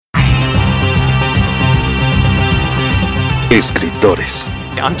Escritores.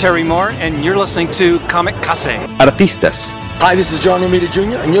 I'm Terry Moore, and you're listening to Kamikaze. Artistas. Hi, this is John Romita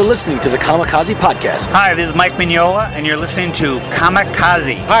Jr., and you're listening to the Kamikaze Podcast. Hi, this is Mike Mignola, and you're listening to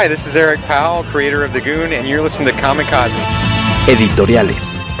Kamikaze. Hi, this is Eric Powell, creator of The Goon, and you're listening to Kamikaze.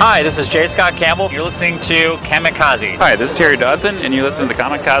 Editoriales. Hi, this is J. Scott Campbell. You're listening to Kamikaze. Hi, this is Terry Dodson, and you're listening to the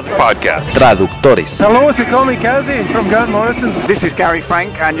Kamikaze Podcast. Traductores. Hello, it's Kamikaze from Grant Morrison. This is Gary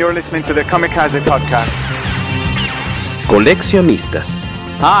Frank, and you're listening to the Kamikaze Podcast. Coleccionistas.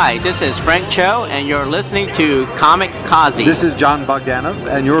 Hi, this is Frank Cho, and you're listening to Kamikaze. This is John Bogdanov,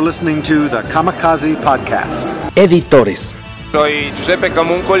 and you're listening to the Kamikaze Podcast. Editores. Soy Giuseppe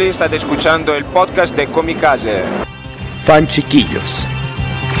Camuncoli, state escuchando el podcast de Kamikaze. Fan chiquillos.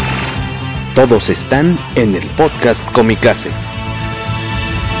 Todos están en el podcast Kamikaze.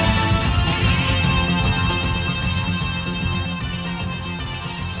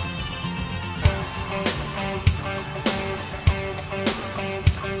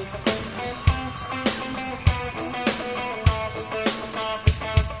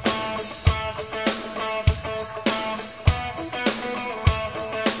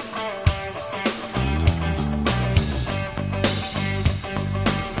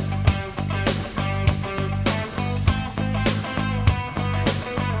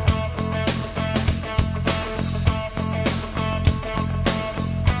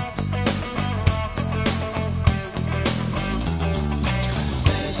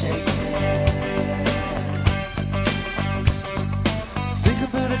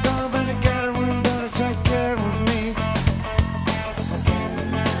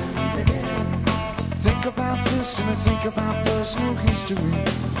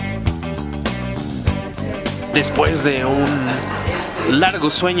 Después de un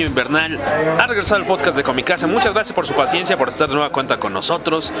largo sueño invernal, ha regresado el podcast de Kamikaze. Muchas gracias por su paciencia, por estar de nueva cuenta con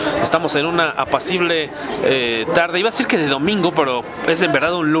nosotros. Estamos en una apacible tarde. Iba a decir que de domingo, pero es en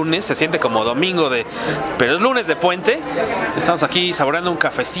verdad un lunes. Se siente como domingo, pero es lunes de puente. Estamos aquí saboreando un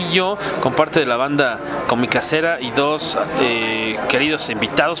cafecillo con parte de la banda Kamikacera y dos queridos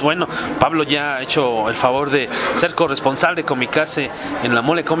invitados. Bueno, Pablo ya ha hecho el favor de ser corresponsal de Kamikaze en la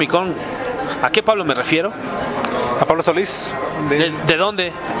Mole Comic Con. ¿A qué Pablo me refiero? A Pablo Solís. ¿De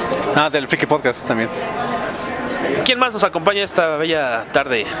dónde? Del Friki Podcast también. ¿Quién más nos acompaña esta bella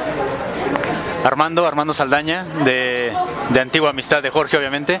tarde? Armando Saldaña, de antigua amistad de Jorge,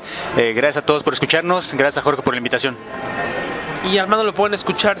 obviamente. Gracias a todos por escucharnos, gracias a Jorge por la invitación. Y Armando lo pueden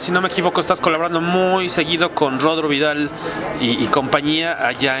escuchar, si no me equivoco, estás colaborando muy seguido con Rodro Vidal y compañía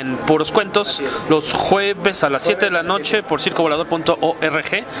allá en Puros Cuentos, los jueves a las 7 de la noche por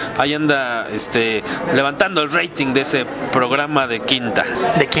circovolador.org. Ahí anda levantando el rating de ese programa de Quinta.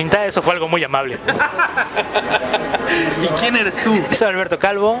 De Quinta, eso fue algo muy amable. ¿Y quién eres tú? Soy Alberto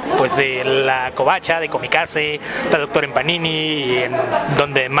Calvo, pues de La Covacha, de Kamikaze, traductor en Panini y en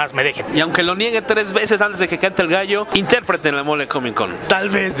donde más me dejen. Y aunque lo niegue 3 veces antes de que cante el gallo, intérprete en la Mole Comic Con. Tal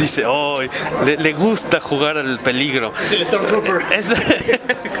vez dice, le gusta jugar al peligro. Es el Stormtrooper.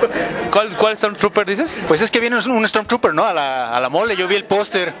 ¿Cuál Stormtrooper dices? Pues es que viene un Stormtrooper, ¿no? A la Mole. Yo vi el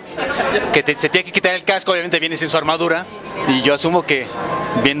póster que se tiene que quitar el casco, obviamente viene sin su armadura. Y yo asumo que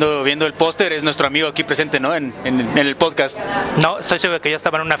viendo el póster es nuestro amigo aquí presente, ¿no? En el podcast. No, estoy seguro que yo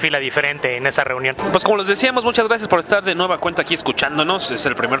estaba en una fila diferente en esa reunión. Pues como les decíamos, muchas gracias por estar de nueva cuenta aquí escuchándonos. Es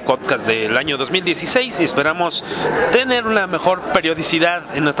el primer podcast del año 2016 y esperamos tener una mejor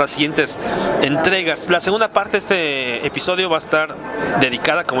periodicidad en nuestras siguientes entregas. La segunda parte de este episodio va a estar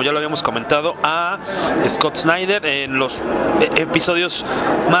dedicada, como ya lo habíamos comentado, a Scott Snyder. En los episodios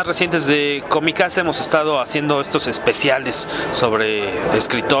más recientes de Kamikaze hemos estado haciendo estos especiales sobre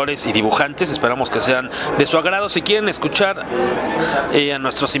escritores y dibujantes. Esperamos que sean de su agrado. Si quieren escuchar a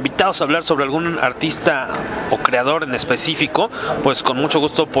nuestros invitados hablar sobre algún artista o creador en específico, pues con mucho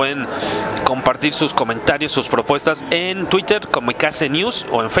gusto pueden compartir sus comentarios, sus propuestas en Twitter, Kamikaze News,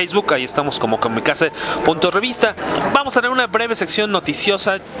 o en Facebook. Ahí estamos como kamikaze.revista. Vamos a tener una breve sección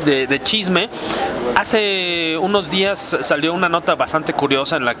noticiosa de chisme. Hace unos días salió una nota bastante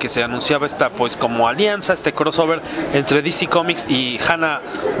curiosa en la que se anunciaba esta pues como alianza, este crossover entre DC Comics y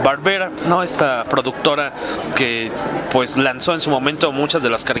Hanna-Barbera, ¿no? Esta productora que pues lanzó en su momento muchas de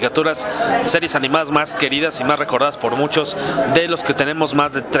las caricaturas, series animadas más queridas y más recordadas por muchos de los que tenemos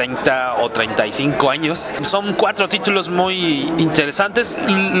más de 30 o 35 años. Son 4 títulos muy interesantes.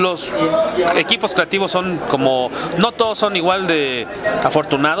 Los equipos creativos son como, no todos son igual de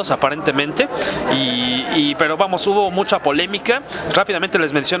afortunados aparentemente, pero vamos, hubo mucha polémica. Rápidamente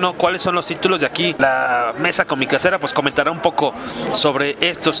les menciono cuáles son los títulos de aquí. La mesa comicacera pues comentará un poco sobre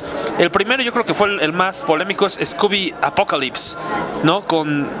estos. El primero, yo creo que fue el más polémico, es Scooby Apocalypse, ¿no?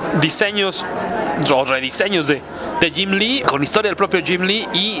 Con diseños o rediseños de Jim Lee, con historia del propio Jim Lee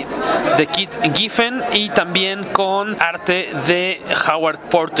y de Keith Giffen, y también con arte de Howard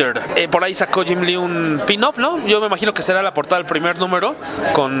Porter. Por ahí sacó Jim Lee un pin-up, ¿no? Yo me imagino que será la portada del primer número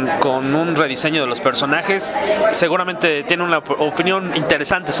con un rediseño de los personajes. Seguramente tiene una opinión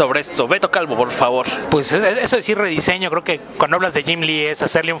interesante sobre esto. Beto Calvo, por favor. Pues eso decir rediseño, creo que cuando hablas de Jim Lee es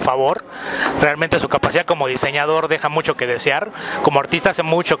hacerle un favor. Realmente su capacidad como diseñador deja mucho que desear. Como artista hace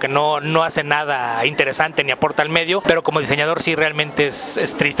mucho que no hace nada interesante ni aporta al medio, pero como diseñador sí realmente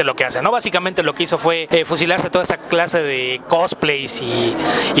es triste lo que hace, ¿no? Básicamente lo que hizo fue fusilarse toda esa clase de cosplays y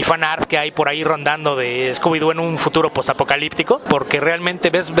fan art que hay por ahí rondando de Scooby-Doo en un futuro posapocalíptico, porque realmente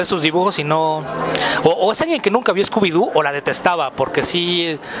ves sus dibujos y no... O es alguien que nunca vio Scooby-Doo o la detestaba, porque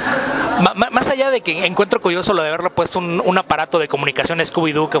sí... Más allá de que encuentro curioso lo de haberle puesto un aparato de comunicación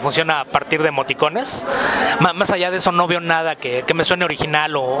Scooby-Doo que funciona a partir de emoticones, más allá de eso no veo nada que me suene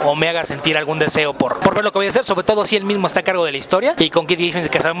original o me haga sentir algún deseo por ver lo que voy a hacer, sobre todo si él mismo está a cargo de la historia, y con Keith Giffen,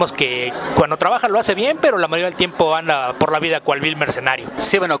 que sabemos que cuando trabaja lo hace bien, pero la mayoría del tiempo anda por la vida cual vil mercenario.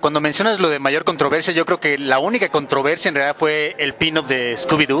 Sí, bueno, cuando mencionas lo de mayor controversia, yo creo que la única controversia en realidad fue el pin-up de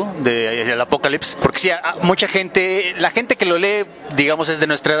Scooby-Doo, del Apocalypse, porque sí, mucha gente, la gente que lo lee, digamos, es de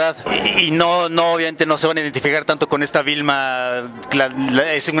nuestra edad, y no obviamente no se van a identificar tanto con esta Vilma,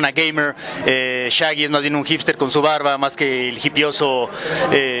 es una gamer, Shaggy es más bien un hipster con su barba, más que el hipioso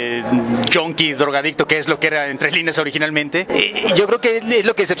junkie, drogadicto, que es lo que era entre líneas originalmente. Yo creo que es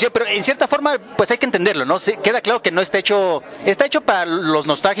lo que decepciona, pero en cierta forma pues hay que entenderlo, ¿no? Queda claro que no está hecho para los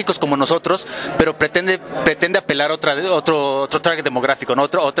nostálgicos como nosotros, pero pretende apelar a otro target demográfico, ¿no?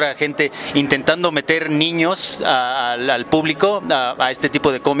 Otra gente intentando meter niños al público a este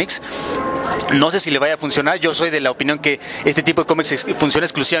tipo de cómics. No sé si le vaya a funcionar. Yo soy de la opinión que este tipo de cómics funciona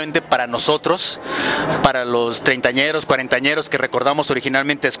exclusivamente para nosotros, para los treintañeros, cuarentañeros que recordamos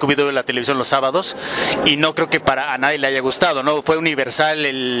originalmente a Scooby-Doo en la televisión los sábados, y no creo que a nadie le haya gustado, ¿no? Fue universal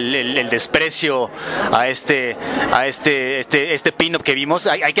el desprecio a este pin-up que vimos.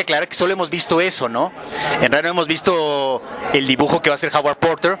 Hay que aclarar que solo hemos visto eso, ¿no? En realidad no hemos visto el dibujo que va a hacer Howard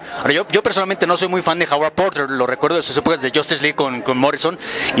Porter. Ahora, yo personalmente no soy muy fan de Howard Porter, lo recuerdo de sus épocas de Justice League con Morrison,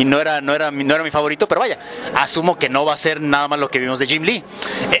 y no era mi favorito, pero vaya, asumo que no va a ser nada más lo que vimos de Jim Lee.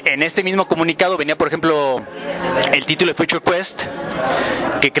 En este mismo comunicado venía, por ejemplo, el título de Future Quest,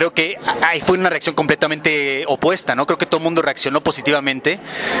 que creo que ahí fue una reacción completamente opuesta, ¿no? Creo que todo el mundo reaccionó positivamente,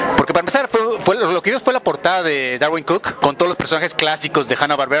 porque para empezar lo que vimos fue la portada de Darwyn Cook, con todos los personajes clásicos de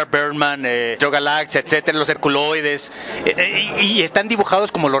Hanna-Barbera, Birdman, Joe Galaxia, etcétera, los Herculoides, y están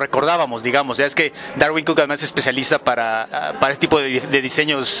dibujados como lo recordábamos, digamos. Ya es que Darwyn Cook además se especializa para este tipo de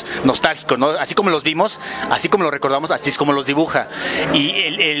diseños nostálgicos, ¿no? Así como los vimos, así como lo recordamos, así es como los dibuja. Y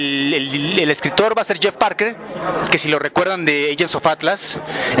el escritor va a ser Jeff Parker, que si lo recuerdan de Agents of Atlas,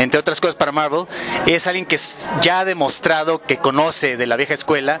 entre otras cosas para Marvel, es alguien que ya ha demostrado que conoce de la vieja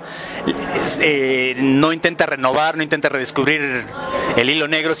escuela, no intenta renovar, no intenta redescubrir el hilo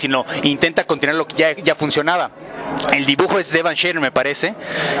negro, sino intenta continuar lo que ya funcionaba. El dibujo es de Evan Shaner, me parece,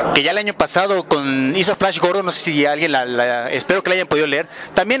 que ya el año pasado hizo Flash Gordon, no sé si alguien espero que la hayan podido leer.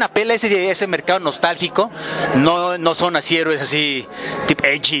 También apela a ese mercado nostálgico, no son así héroes así tipo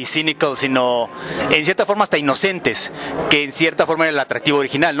edgy, cynical, sino en cierta forma hasta inocentes, que en cierta forma era el atractivo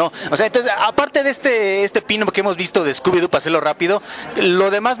original, ¿no? O sea, entonces, aparte de este pin-up que hemos visto de Scooby-Doo, para hacerlo rápido,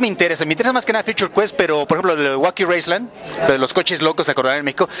 lo demás me interesa más que nada Future Quest, pero por ejemplo lo de Wacky Raceland, lo de los coches locos, se acordarán en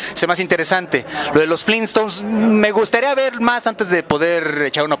México, se más interesante. Lo de los Flintstones me gustaría ver más antes de poder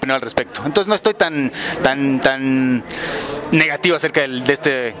echar una opinión al respecto. Entonces no estoy tan negativo acerca de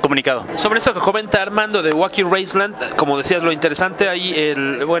este comunicado. Sobre eso que comenta Armando de Wacky Raceland, como decías, lo interesante ahí,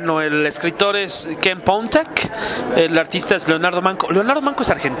 el escritor es Ken Pontac, el artista es Leonardo Manco. ¿Leonardo Manco es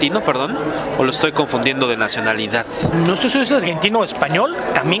argentino, perdón? ¿O lo estoy confundiendo de nacionalidad? No sé si es argentino o español,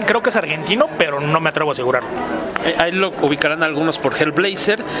 también creo que es argentino, pero no me atrevo a asegurarlo. Ahí lo ubicarán algunos por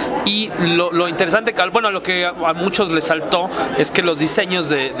Hellblazer. Y lo interesante, lo que a muchos les saltó es que los diseños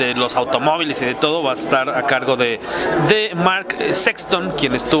de los automóviles y de todo va a estar a cargo de Mark Sexton,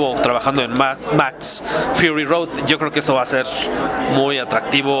 quien estuvo trabajando en Mad Max Fury Road. Yo creo que eso va a ser muy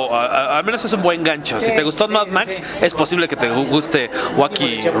atractivo, al menos es un buen gancho. Si te gustó Mad Max, es posible que te guste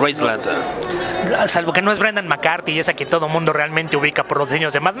Wacky Raceland. Salvo que no es Brendan McCarthy, y es a quien todo el mundo realmente ubica por los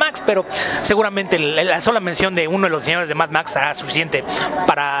diseños de Mad Max, pero seguramente la sola mención de uno de los diseñadores de Mad Max será suficiente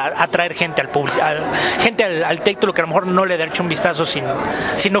para atraer gente al público, gente al título, que a lo mejor no le da un vistazo si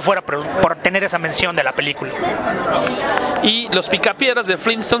no fuera por tener esa mención de la película. Y Los Picapiedras de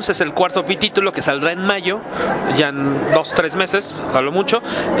Flintstones es el cuarto título que saldrá en mayo, ya en 2-3 meses, a lo mucho.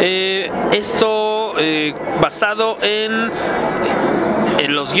 Esto basado en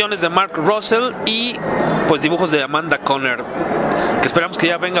los guiones de Mark Russell y pues dibujos de Amanda Conner, que esperamos que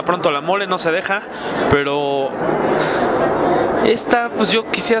ya venga pronto a la mole, no se deja, pero esta, pues yo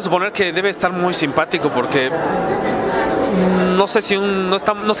quisiera suponer que debe estar muy simpático, porque no sé si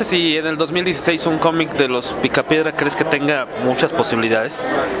en el 2016 un cómic de los Picapiedra crees que tenga muchas posibilidades.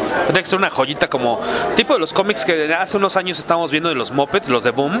 Tendría que ser una joyita, como tipo de los cómics que hace unos años estábamos viendo de los Muppets, los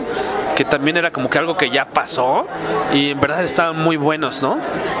de Boom, que también era como que algo que ya pasó y en verdad estaban muy buenos, ¿no?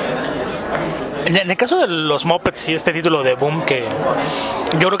 En el caso de los Muppets y este título de Boom, que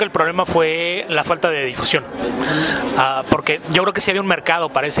yo creo que el problema fue la falta de difusión, porque yo creo que sí había un mercado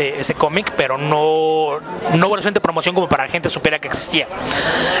para ese cómic, pero no hubo suficiente promoción como para que la gente supiera que existía.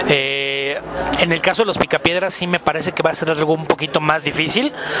 En el caso de los Picapiedras sí me parece que va a ser algo un poquito más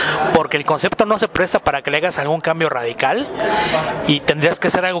difícil, porque el concepto no se presta para que le hagas algún cambio radical y tendrías que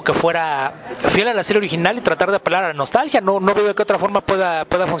hacer algo que fuera fiel a la serie original y tratar de apelar a la nostalgia. No veo de qué otra forma pueda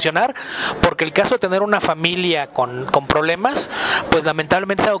funcionar, porque el caso de tener una familia con problemas, pues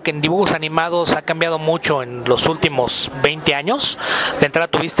lamentablemente es algo que en dibujos animados ha cambiado mucho en los últimos 20 años. De entrada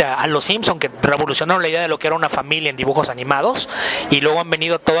tuviste a los Simpson, que revolucionaron la idea de lo que era una familia en dibujos animados, y luego han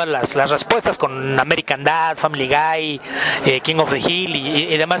venido todas las respuestas con American Dad, Family Guy, King of the Hill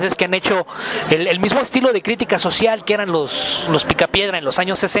y demás. Es que han hecho el mismo estilo de crítica social que eran los Picapiedra en los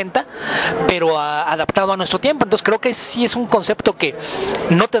años 60, pero adaptado a nuestro tiempo. Entonces creo que sí es un concepto que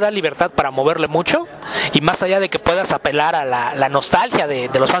no te da libertad para moverle mucho, y más allá de que puedas apelar a la nostalgia de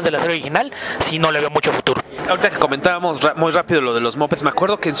los fans de la serie original, sí no le veo mucho futuro. Ahorita que comentábamos muy rápido lo de los Muppets, me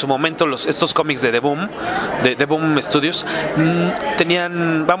acuerdo que en su momento estos cómics de The Boom, de Boom Studios,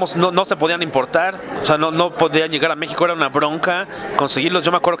 tenían, no se podían importar, o sea, no podían llegar a México, era una bronca conseguirlos.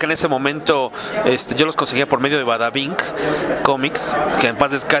 Yo me acuerdo que en ese momento yo los conseguía por medio de Badabink Comics, que en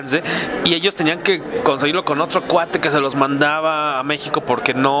paz descanse, y ellos tenían que conseguirlo con otro cuate que se los mandaba a México,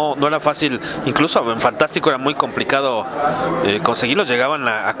 porque no era fácil. Incluso en Fantástico era muy complicado conseguirlos, llegaban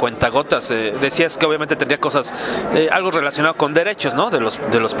a cuentagotas. Decías que obviamente tendría cosas, algo relacionado con derechos, ¿no? De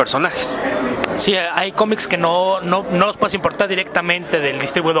los personajes. Sí, hay cómics que no los puedes importar directamente del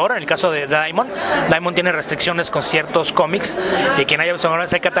distribuidor. En el caso de Diamond tiene restricciones con ciertos cómics, y quien haya visto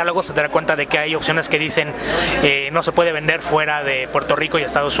ese catálogo se dará cuenta de que hay opciones que dicen no se puede vender fuera de Puerto Rico y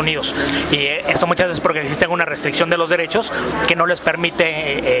Estados Unidos, y esto muchas veces porque existe una restricción de los derechos que no les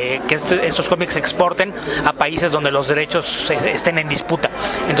permite que estos cómics se exporten a países donde los derechos estén en disputa.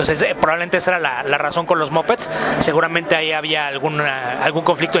 Entonces probablemente esa era la razón con los Muppets. Seguramente ahí había algún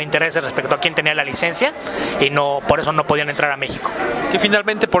conflicto de intereses respecto a quién tenía la licencia, y por eso no podían entrar a México. Que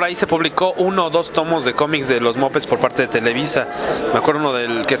finalmente por ahí se publicó 1 o 2 tomos de cómics de los Muppets por parte de Televisa. Me acuerdo uno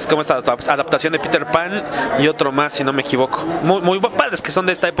del que es como esta adaptación de Peter Pan, y otro más, si no me equivoco. Muy padres, que son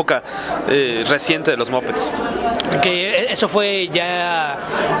de esta época reciente de los Muppets. Que eso fue ya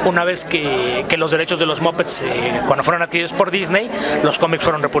una vez que los derechos de los Muppets, cuando fueron adquiridos por Disney, los cómics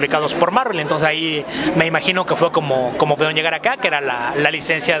fueron republicados por Marvel. Entonces ahí me imagino que fue como pudieron llegar acá, que era la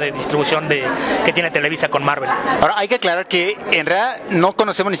licencia de distribución que tiene Televisa con Marvel. Ahora hay que aclarar que en realidad no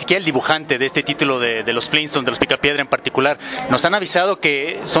conocemos ni siquiera el dibujante de este título de los Flintstones, de los Picapiedra en particular. Nos han avisado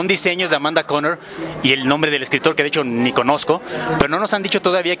que son diseños de Amanda Conner y el nombre del escritor, que de hecho ni conozco, pero no nos han dicho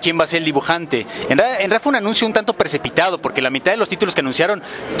todavía quién va a ser el dibujante. En realidad fue un anuncio un tanto precipitado, porque la mitad de los títulos que anunciaron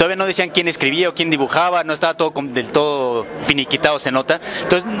todavía no decían quién escribía o quién dibujaba, no estaba todo del todo finiquitado, se nota.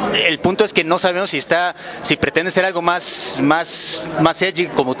 Entonces el punto es que no sabemos si pretende ser algo más edgy,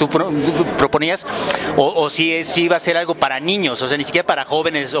 como tú proponías, o si va a ser algo para niños, o sea, ni siquiera para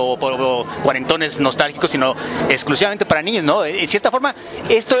jóvenes o cuarentones nostálgicos, sino exclusivamente para niños, ¿no? En cierta forma,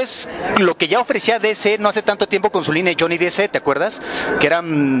 esto es lo que ya ofrecía DC no hace tanto tiempo con su línea Johnny DC, ¿te acuerdas? Que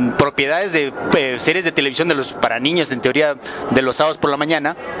eran propiedades de series de televisión para niños, en teoría, de los sábados por la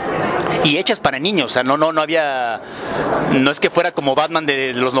mañana, y hechas para niños. O sea, no es que fuera como Batman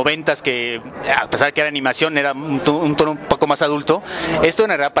de los 90s, que a pesar de que era animación, era un tono un poco más adulto. Esto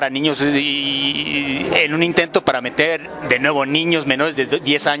era para niños, y en un intento para meter de nuevo niños menores de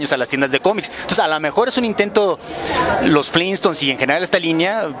 10 años a las tiendas de cómics. Entonces a lo mejor es un intento los Flintstones y en general esta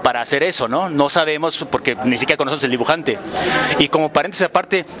línea para hacer eso, ¿no? No sabemos, porque ni siquiera conocemos el dibujante. Y como paréntesis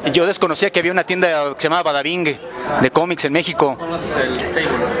aparte, yo desconocía que había una tienda que se llamaba Badabing de cómics en México. ¿Conoces el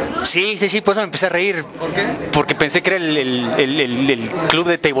Table? Sí, por eso me empecé a reír. ¿Por qué? Porque pensé que era el club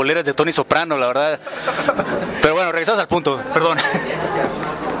de teiboleras de Tony Soprano, la verdad. Pero bueno, regresamos al punto, perdón.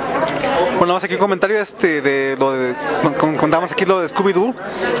 Bueno, vamos aquí un comentario de lo de contamos aquí lo de Scooby-Doo.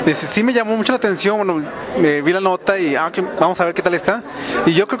 Sí me llamó mucho la atención, bueno, vi la nota y vamos a ver qué tal está.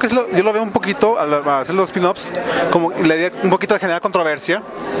 Y yo creo que yo lo veo un poquito al hacer los spin-offs como la idea un poquito de generar controversia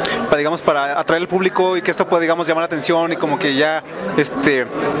para atraer al público y que esto pueda, digamos, llamar la atención y como que ya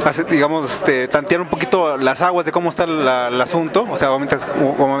tantear un poquito las aguas de cómo está el asunto. O sea, obviamente,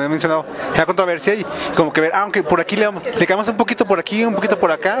 como me he mencionado, generar controversia y como que ver, aunque por aquí le cambiamos un poquito por aquí, un poquito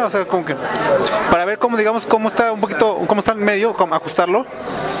por acá, o sea, como que para ver cómo, digamos, cómo está el medio, cómo ajustarlo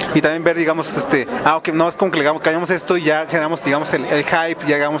y también ver, digamos, aunque no es como que le cambiamos esto y ya generamos, digamos, el hype,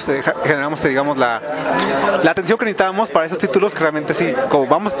 ya generamos, digamos, la atención que necesitábamos para esos títulos que realmente sí,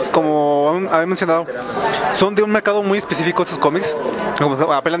 como había mencionado, son de un mercado muy específico estos cómics, como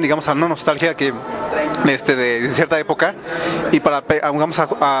apelan, digamos, a una nostalgia que de cierta época y para, vamos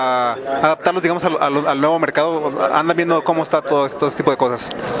a adaptarlos, digamos, al nuevo mercado. Andan viendo cómo está todo este tipo de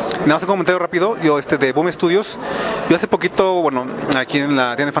cosas. Nada más un comentario rápido, yo de Boom Studios, yo hace poquito, bueno, aquí en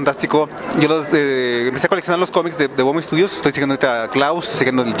la tienda Fantástico, yo empecé a coleccionar los cómics de Boom Studios. Estoy siguiendo a Klaus, estoy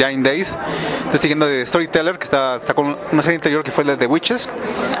siguiendo el Giant Days, estoy siguiendo de Storyteller, que sacó una serie anterior que fue la de Witches,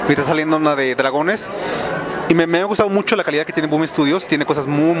 ahorita está saliendo una de Dragones. Y me ha gustado mucho la calidad que tiene Boom Studios, tiene cosas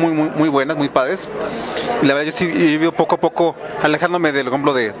muy buenas, muy padres. Y la verdad yo sí he ido poco a poco alejándome del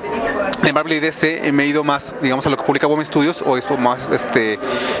ejemplo de Marvel y DC, y me he ido más, digamos, a lo que publica Boom Studios, o esto más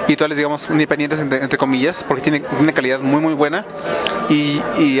editores, digamos, independientes entre comillas, porque tiene una calidad muy buena.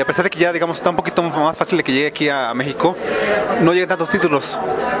 Y a pesar de que ya, digamos, está un poquito más fácil de que llegue aquí a México, no llegan tantos títulos,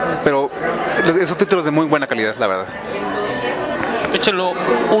 pero esos títulos de muy buena calidad, la verdad. Échenlo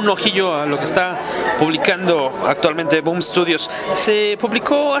un ojillo a lo que está publicando actualmente Boom Studios. Se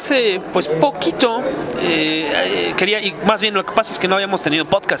publicó hace poquito, y más bien lo que pasa es que no habíamos tenido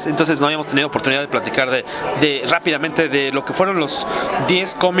podcast, entonces no habíamos tenido oportunidad de platicar de rápidamente de lo que fueron los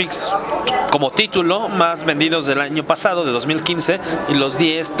 10 cómics como título más vendidos del año pasado, de 2015, y los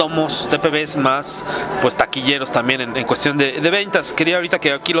 10 tomos TPBs más taquilleros también en cuestión de ventas. Quería ahorita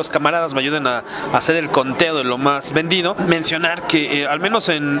que aquí los camaradas me ayuden a hacer el conteo de lo más vendido. Mencionar que al menos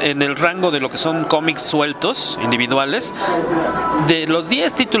en el rango de lo que son cómics sueltos, individuales, de los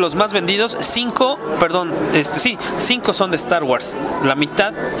 10 títulos más vendidos, 5 son de Star Wars. La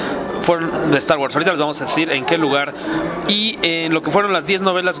mitad fueron de Star Wars. Ahorita les vamos a decir en qué lugar. Y en lo que fueron las 10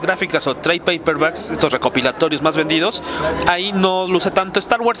 novelas gráficas o trade paperbacks, estos recopilatorios más vendidos, ahí no luce tanto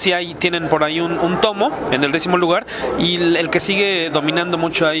Star Wars, y ahí tienen por ahí un tomo en el 10º lugar, y el que sigue dominando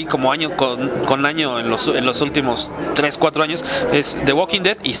mucho ahí como año con año en los últimos 3-4 años es The Walking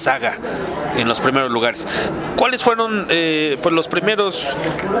Dead y Saga en los primeros lugares. ¿Cuáles fueron los primeros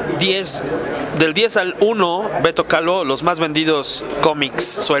 10, del 10 al 1, Beto Calvo, los más vendidos cómics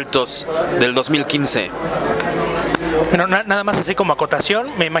sueltos del 2015? Bueno, nada más así como acotación,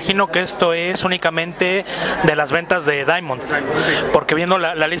 me imagino que esto es únicamente de las ventas de Diamond, porque viendo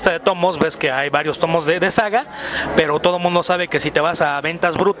la lista de tomos ves que hay varios tomos de Saga, pero todo el mundo sabe que si te vas a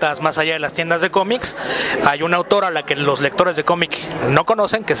ventas brutas más allá de las tiendas de cómics, hay una autora a la que los lectores de cómic no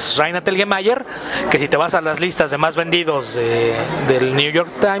conocen, que es Raina Telgemeier, que si te vas a las listas de más vendidos del New York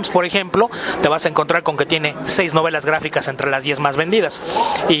Times, por ejemplo, te vas a encontrar con que tiene 6 novelas gráficas entre las 10 más vendidas,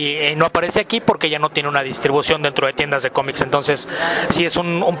 y no aparece aquí porque ya no tiene una distribución dentro de tiendas de cómics. Entonces sí es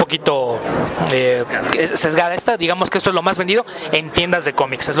un poquito sesgada esta. Digamos que esto es lo más vendido en tiendas de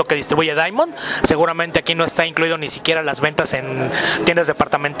cómics, es lo que distribuye Diamond. Seguramente aquí no está incluido ni siquiera las ventas en tiendas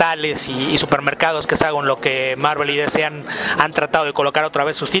departamentales y supermercados, que es algo en lo que Marvel y DC han tratado de colocar otra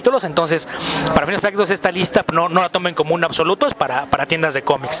vez sus títulos. Entonces, para fines prácticos, esta lista no la tomen como un absoluto, es para tiendas de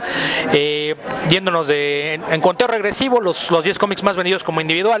cómics. Yéndonos en conteo regresivo, los 10 cómics más vendidos como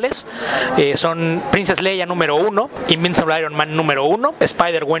individuales son Princess Leia número 1, Invincible Iron Man número 1,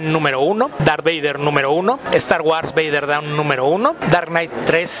 Spider-Gwen número 1, Darth Vader número 1, Star Wars Vader Down número 1, Dark Knight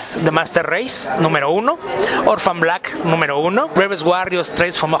 3 The Master Race número 1, Orphan Black número 1, Rebels Warriors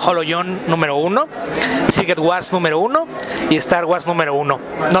 3 from a Hollow Young número 1, Secret Wars número 1 y Star Wars número 1.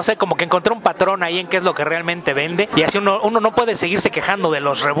 No sé, como que encontré un patrón ahí en qué es lo que realmente vende, y así uno no puede seguirse quejando de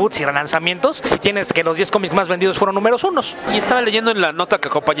los reboots y relanzamientos si tienes que los 10 cómics más vendidos fueron números unos. Y estaba leyendo en la nota que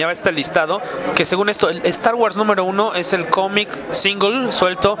acompañaba este listado que según esto, el Star Wars número 1 es el cómic single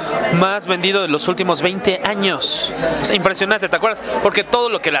suelto más vendido de los últimos 20 años. O sea, impresionante, ¿te acuerdas? Porque todo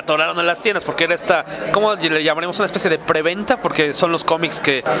lo que le atoraron en las tiendas, porque era esta, ¿cómo le llamaremos? Una especie de preventa, porque son los cómics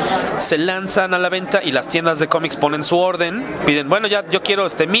que se lanzan a la venta y las tiendas de cómics ponen su orden, piden, bueno, ya yo quiero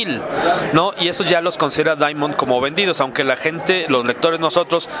 1000, ¿no? Y eso ya los considera Diamond como vendidos, aunque la gente, los lectores,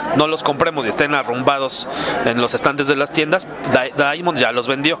 nosotros no los compremos y estén arrumbados en los estantes de las tiendas. Diamond ya los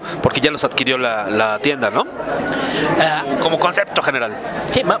vendió, porque ya los adquirió la tienda, ¿no? como concepto general.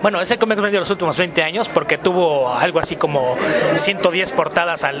 Sí, bueno, ese cómic vendió los últimos 20 años porque tuvo algo así como 110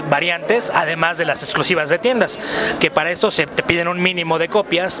 portadas variantes, además de las exclusivas de tiendas, que para esto te piden un mínimo de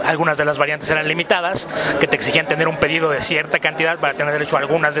copias. Algunas de las variantes eran limitadas, que te exigían tener un pedido de cierta cantidad para tener derecho a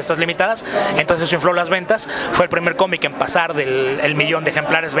algunas de estas limitadas. Entonces eso infló las ventas. Fue el primer cómic en pasar del millón de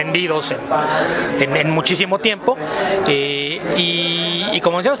ejemplares vendidos en muchísimo tiempo. Y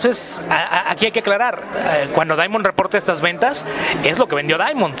como decíamos, pues aquí hay que aclarar, cuando Diamond reporta estas ventas, es lo que vendió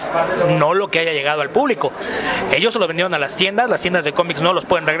Diamond, no lo que haya llegado al público. Ellos se lo vendieron a las tiendas de cómics no los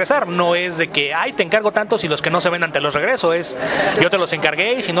pueden regresar. No es de que, te encargo tantos y los que no se vendan te los regreso. Es, yo te los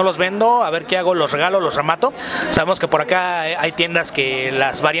encargué y si no los vendo, a ver qué hago, los regalo, los remato. Sabemos que por acá hay tiendas que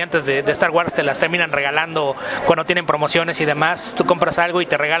las variantes de Star Wars te las terminan regalando cuando tienen promociones y demás. Tú compras algo y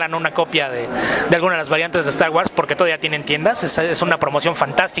te regalan una copia de alguna de las variantes de Star Wars porque todavía tienen tiendas. Es una promoción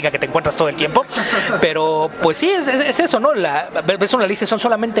fantástica que te encuentras todo el tiempo. Pero pues sí, es eso, ¿no? Ves una lista y son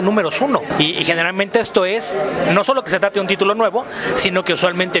solamente números 1. Y generalmente esto es no solo que se trate de un título nuevo, sino que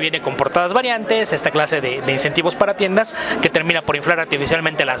usualmente viene con portadas variantes, esta clase de incentivos para tiendas que termina por inflar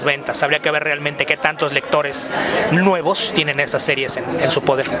artificialmente las ventas. Habría que ver realmente qué tantos lectores nuevos tienen esas series en su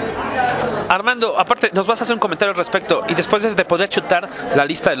poder. Armando, aparte, nos vas a hacer un comentario al respecto y después de eso te podría chutar la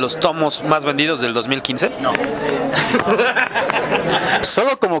lista de los tomos más vendidos del 2015. No.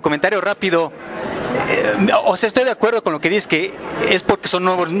 Solo como comentario rápido, o sea, estoy de acuerdo con lo que dices, que es porque son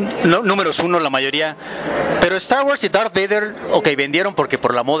números 1 la mayoría, pero Star Wars y Darth Vader, vendieron porque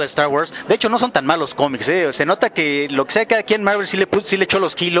por la moda de Star Wars. De hecho, no son tan malos cómics, se nota que lo que sea, cada quien Marvel sí le echó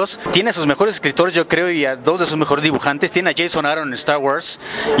los kilos. Tiene a sus mejores escritores, yo creo, y a 2 de sus mejores dibujantes. Tiene a Jason Aaron en Star Wars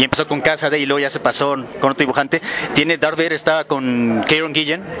y empezó con Cassidy y luego ya se pasó con otro dibujante. Tiene Darth Vader, estaba con Kieron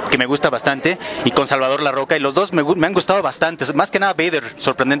Gillen, que me gusta bastante, y con Salvador La Roca, y los dos me han gustado bastante, más que nada Vader,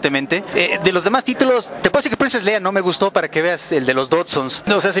 sorprendentemente. De los demás títulos, te puedo decir que Princess Leia no me gustó, para que veas, el de los Dodsons.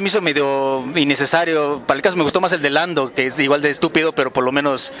 O sea, se me hizo medio innecesario. Para el caso me gustó más el de Lando, que es igual de estúpido, pero por lo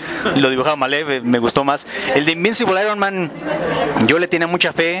menos lo dibujaba Malev, me gustó más. El de Invincible Iron Man, yo le tenía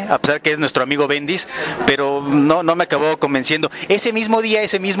mucha fe, a pesar que es nuestro amigo Bendis, pero no me acabó convenciendo. Ese mismo día,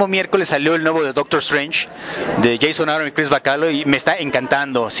 ese mismo miércoles, salió el nuevo de Doctor Strange, de Jason Aaron y Chris Bacalo, y me está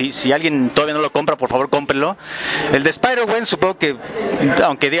encantando. Si alguien todavía no lo compra, por favor cómprenlo. El de Spider-Man, supongo que,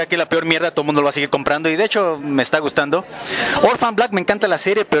 aunque diga que es la peor mierda, todo el mundo lo va a seguir comprando, y de hecho me está gustando. Orphan Black, me encanta la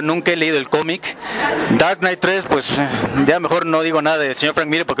serie, pero nunca he leído el cómic. Dark Knight 3, pues ya mejor no digo nada del señor Frank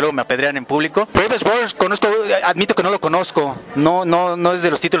Miller porque luego me apedrean en público. Private Wars, admito que no lo conozco, no es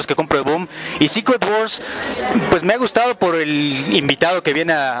de los títulos que compro de Boom. Y Secret Wars, pues me ha gustado por el invitado que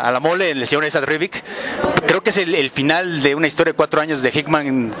viene a la mole, el señor Esad Ribic. Creo que es el final de una historia de 4 años de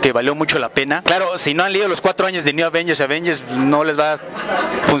Hickman que valió mucho la pena. Claro, si no han leído los 4 años de New Avengers y Avengers, no les va a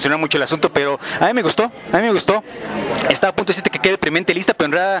funcionar mucho el asunto, pero a mí me gustó. Estaba a punto de decirte que quede deprimente lista, pero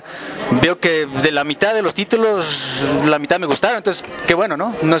en realidad veo que de la mitad de los títulos, la mitad me gustaron, entonces qué bueno,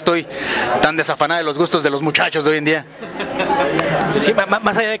 ¿no? No estoy tan desafanada de los gustos de los muchachos de hoy en día. Sí,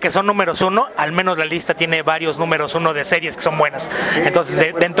 más allá de que son números 1, al menos la lista tiene varios números 1 de series que son buenas.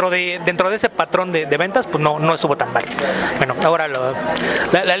 Entonces, dentro de ese patrón de ventas, pues no estuvo tan mal. Bueno, ahora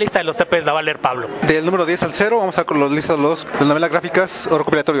la lista de los TPs la va a leer Pablo. Del número 10 al 0, vamos a con las listas de las novelas gráficas o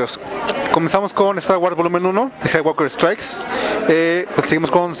recopilatorios. Comenzamos con Star Wars Volumen 1, Skywalker Strikes. Pues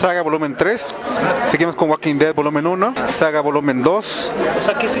seguimos con Saga Volumen 3. Seguimos con Walking Dead Volumen 1, Saga Volumen 2. O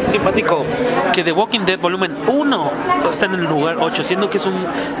sea, que es simpático que The Walking Dead Volumen 1 está en el lugar 8, siendo que es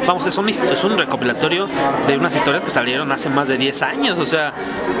un recopilatorio de unas historias que salieron hace más de 10 años. O sea,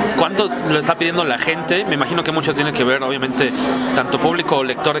 ¿cuánto lo está pidiendo la gente? Me imagino que mucho tiene que ver, obviamente, tanto público o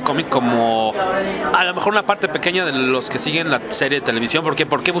lector de cómic como a lo mejor una parte pequeña de los que siguen la serie de televisión.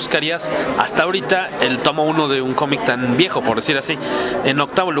 ¿Por qué buscarías hasta ahorita el tomo 1 de un cómic tan viejo, por decir así? En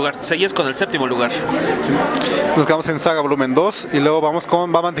 8º lugar, seguías con el 7º lugar. Nos quedamos en Saga Volumen 2 y luego vamos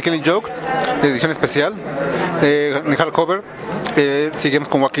con Batman The Killing Joke, edición especial, en hardcover. Seguimos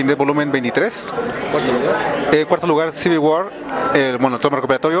con Walking Dead Volumen 23. Cuarto lugar, Civil War, tomo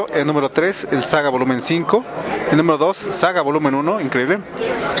recuperatorio. El número 3, el Saga Volumen 5. El número 2, Saga Volumen 1, increíble.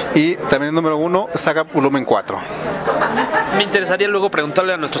 Y también el número 1, Saga Volumen 4. Me interesaría luego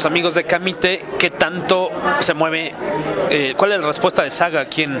preguntarle a nuestros amigos de Camite qué tanto se mueve, cuál es la respuesta de Saga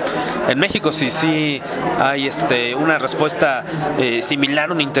aquí en México, si hay una respuesta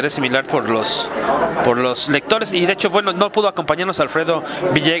similar, un interés similar por los lectores. Y de hecho, no pudo acompañar acompañarnos Alfredo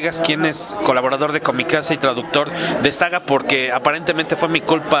Villegas, quien es colaborador de Comicase y traductor de Saga, porque aparentemente fue mi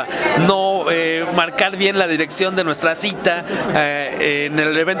culpa no marcar bien la dirección de nuestra cita en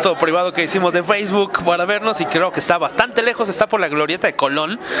el evento privado que hicimos de Facebook para vernos, y creo que está bastante lejos, está por la glorieta de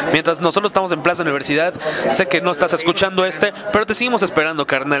Colón, mientras nosotros estamos en Plaza Universidad. Sé que no estás escuchando pero te seguimos esperando,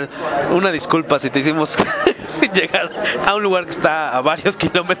 carnal. Una disculpa si te hicimos llegar a un lugar que está a varios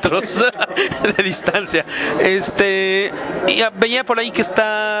kilómetros de distancia. Y veía por ahí que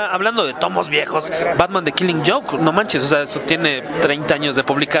está hablando de tomos viejos. Batman The Killing Joke, no manches, o sea, eso tiene 30 años de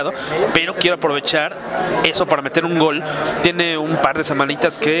publicado, pero quiero aprovechar eso para meter un gol. Tiene un par de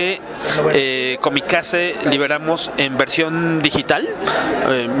semanitas que Comicase liberamos en versión digital,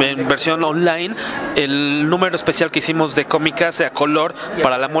 en versión online, el número especial que hicimos de Comicase a color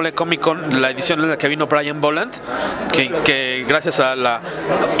para la Mole Comic Con, la edición en la que vino Brian Boland, que gracias a la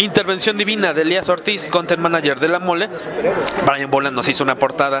intervención divina de Elías Ortiz, content manager de la Mole, Brian Boland nos hizo una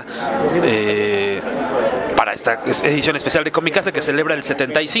portada para esta edición especial de Comicase que celebra el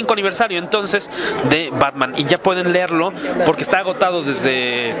 75 aniversario entonces de Batman, y ya pueden leerlo porque está agotado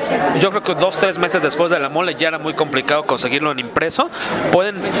desde, yo creo que 2-3 meses después de la Mole. Ya era muy complicado conseguirlo en impreso.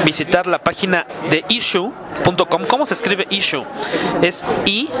 Pueden visitar la página de issue.com. ¿Cómo se escribe issue? Es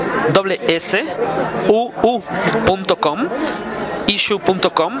ISSUU.com,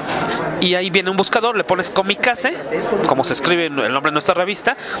 issue.com, y ahí viene un buscador, le pones Comicase, como se escribe el nombre de nuestra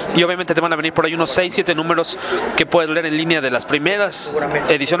revista, y obviamente te van a venir por ahí unos 6-7 números que puedes leer en línea de las primeras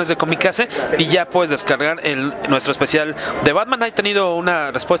ediciones de Comicase, y ya puedes descargar nuestro especial de Batman. Ha tenido una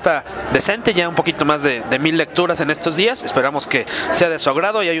respuesta decente, ya un poquito más de 1000 lecturas en estos días. Esperamos que sea de su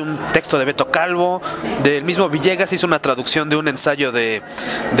agrado, y hay un texto de Beto Calvo, del mismo Villegas hizo una traducción de un ensayo de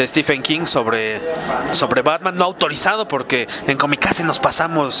Stephen King sobre Batman, no autorizado, porque en Comicase nos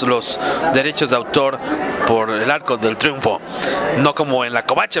pasamos los derechos de autor por el arco del triunfo, no como en la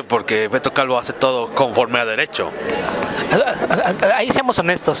covacha, porque Beto Calvo hace todo conforme a derecho. Ahí seamos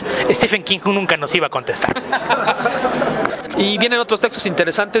honestos, Stephen King nunca nos iba a contestar. Y vienen otros textos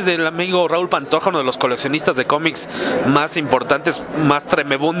interesantes del amigo Raúl Pantoja, uno de los coleccionistas de cómics más importantes, más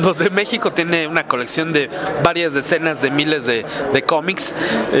tremebundos de México. Tiene una colección de varias decenas de miles de cómics,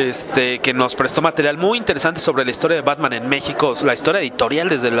 que nos prestó material muy interesante sobre la historia de Batman en México, la historia editorial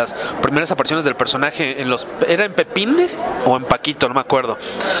desde las primeras apariciones del personaje ¿era en Pepines o en Paquito? No me acuerdo.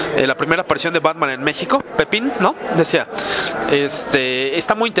 La primera aparición de Batman en México, Pepín, ¿no? Decía.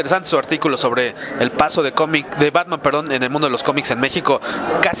 Está muy interesante su artículo sobre el paso de Batman, en el mundo de los cómics en México,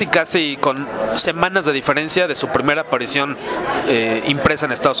 casi con semanas de diferencia de su primera aparición impresa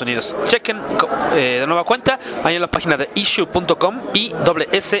en Estados Unidos. Chequen de nueva cuenta ahí en la página de issue.com,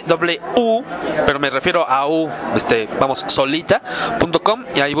 ISSU, pero me refiero a U, solita.com,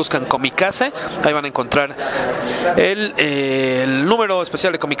 y ahí buscan Comicase. Ahí van a encontrar el número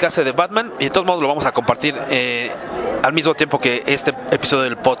especial de Comicase de Batman, y de todos modos lo vamos a compartir al mismo tiempo que este episodio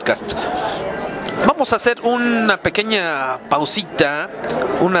del podcast. Vamos a hacer una pequeña pausita,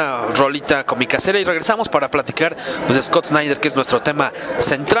 una rolita comicasera, y regresamos para platicar de Scott Snyder, que es nuestro tema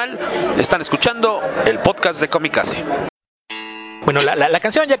central. Están escuchando el podcast de Comicase. Bueno, la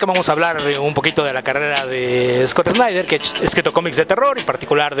canción, ya que vamos a hablar un poquito de la carrera de Scott Snyder, que ha escrito cómics de terror, en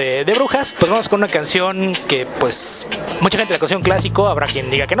particular de brujas, pues vamos con una canción que, pues, mucha gente la considera un clásico, habrá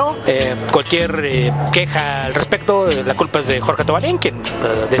quien diga que no. Cualquier queja al respecto, la culpa es de Jorge Tobalín, quien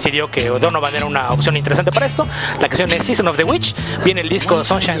decidió que Donovan era una opción interesante para esto. La canción es Season of the Witch, viene el disco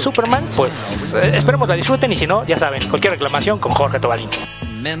Sunshine Superman, pues esperemos la disfruten, y si no, ya saben, cualquier reclamación con Jorge Tobalín.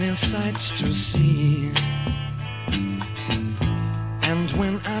 Many sights to see, and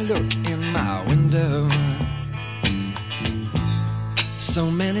when I look in my window, so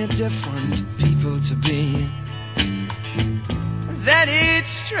many different people to be, that it's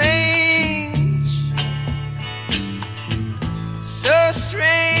strange, so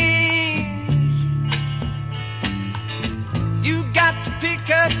strange. You got to pick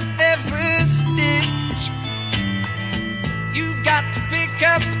up every stitch, you got to pick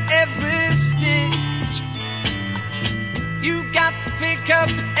up every stitch, you got to pick up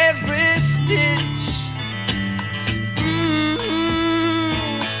every stitch.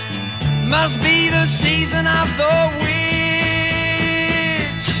 Must be the season of the witch,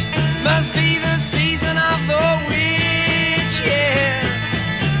 must be the season of the witch, yeah,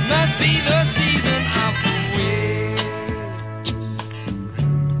 must be the season of the witch.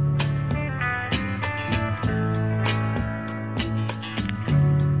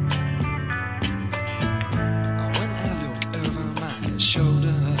 When I look over my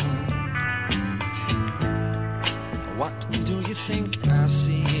shoulder, what do you think I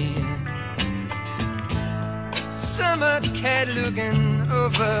see? summer cat looking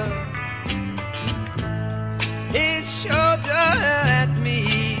over his shoulder at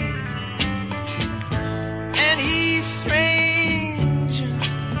me, and he's strange,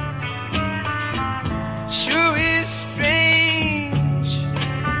 sure is strange.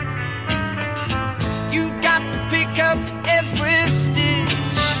 You got to pick up every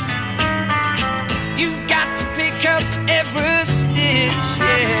stitch, you got to pick up every stitch,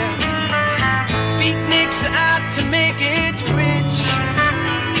 yeah. Beatniks out to make it rich.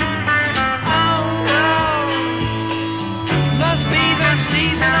 Oh no, must be the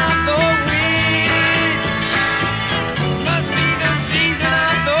season of the witch. Must be the season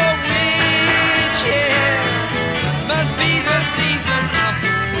of the witch, yeah. Must be the season of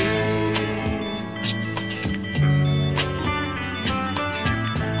the witch.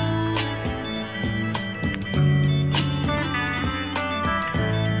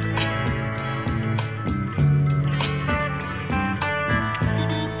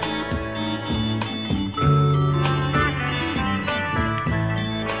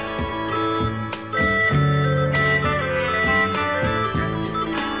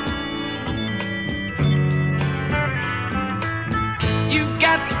 You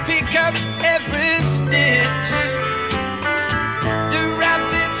got to pick up every stitch. The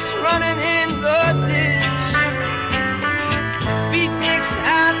rabbits running in the ditch. Beatniks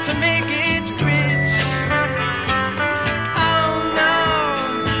out to make it rich. Oh no,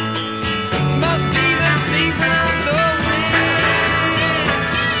 must be the season of the witch.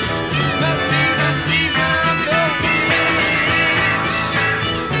 Must be the season of the witch.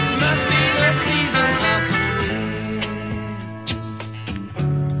 Must be the season of the witch.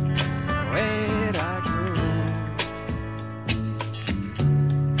 Where'd I go?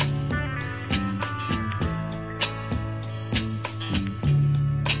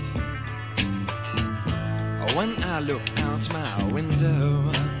 When I look out my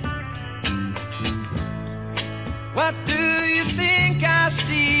window, what do you think I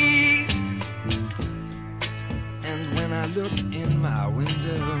see? And when I look in my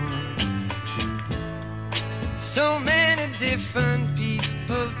window, so many different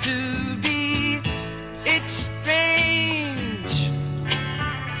people to be. It's strange,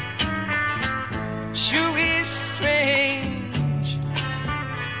 sure is strange.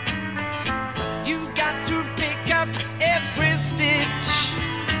 You got to pick up every stitch,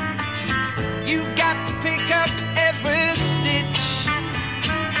 you got to pick up every stitch.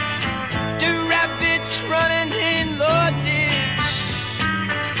 The rabbits running in the ditch.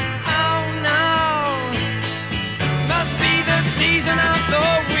 Oh no, must be the season of the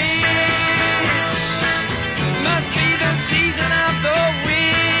witch. Must be the season of the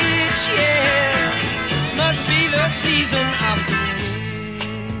witch, yeah. Must be the season of the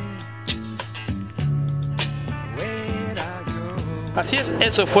witch. Where'd I go? Así es,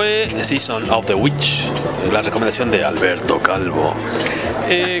 eso fue Season of the Witch, la recomendación de Alberto Calvo.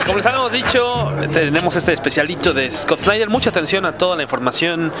 Como les habíamos dicho, tenemos este especialito de Scott Snyder. Mucha atención a toda la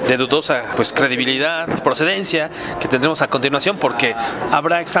información de dudosa credibilidad, procedencia que tendremos a continuación, porque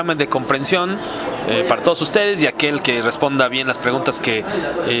habrá examen de comprensión para todos ustedes, y aquel que responda bien las preguntas que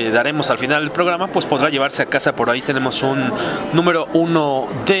daremos al final del programa pues podrá llevarse a casa. Por ahí tenemos un número 1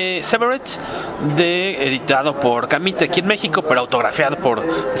 de Severett, editado por Camite aquí en México, pero autografiado por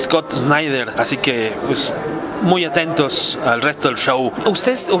Scott Snyder. Así que pues muy atentos al resto del show.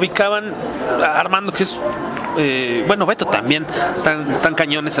 Ustedes ubicaban a Armando, que es bueno, Beto también, están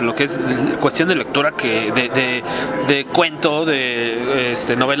cañones en lo que es cuestión de lectura, que de cuento,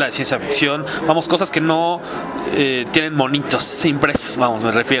 de novela de ciencia ficción, vamos, cosas que no tienen monitos impresos, vamos, me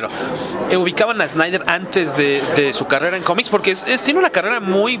refiero. Ubicaban a Snyder antes de su carrera en cómics, porque tiene una carrera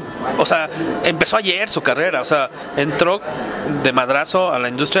muy, o sea, empezó ayer su carrera, o sea, entró de madrazo a la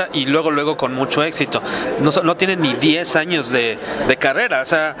industria y luego con mucho éxito. No tiene ni 10 años de carrera, o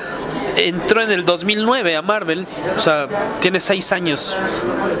sea, entró en el 2009 a Marvel, o sea, tiene 6 años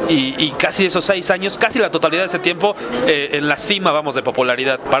y casi esos 6 años, casi la totalidad de ese tiempo en la cima, vamos, de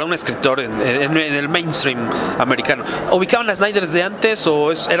popularidad para un escritor en el mainstream americano. ¿Ubicaban a Snyder desde antes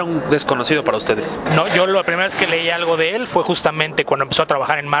o era un desconocido para ustedes? No, yo la primera vez que leí algo de él fue justamente cuando empezó a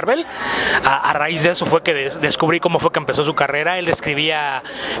trabajar en Marvel. A raíz de eso fue que descubrí cómo fue que empezó su carrera. Él escribía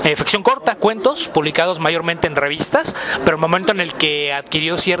ficción corta, cuentos, publicados mayormente en revistas, pero el momento en el que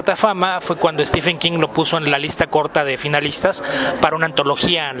adquirió cierta fama fue cuando Stephen King lo puso en la lista corta de finalistas para una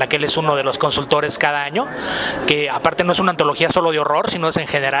antología en la que él es uno de los consultores cada año, que aparte no es una antología solo de horror, sino es en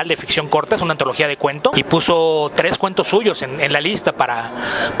general de ficción corta, es una antología de cuento, y puso 3 cuentos suyos en la lista para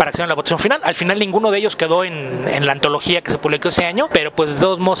acción en la votación final. Al final ninguno de ellos quedó en la antología que se publicó ese año, pero pues de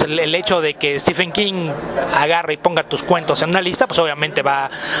todos modos el hecho de que Stephen King agarre y ponga tus cuentos en una lista, pues obviamente va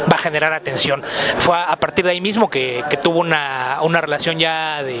a generar atención. Fue a partir de ahí mismo que tuvo una relación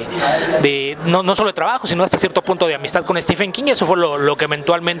ya de no solo de trabajo, sino hasta cierto punto de amistad con Stephen King, y eso fue lo que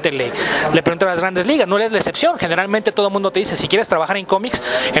eventualmente le preguntó a las grandes ligas. No es la excepción. Generalmente todo el mundo te dice, si quieres trabajar en cómics,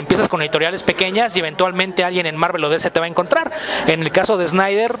 empiezas con editoriales pequeñas y eventualmente alguien en Marvel o DC te va a encontrar. En el caso de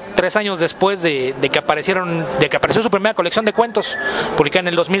Snyder, 3 años después de que apareció su primera colección de cuentos, publicada en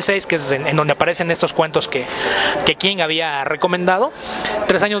el 2006, que es en donde aparecen estos cuentos que King había recomendado,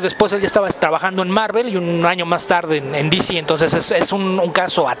 3 años después él ya estaba trabajando en Marvel y un año más tarde en DC. Entonces es un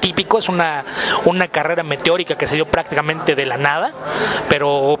caso atípico, es una carrera meteórica que se dio prácticamente de la nada,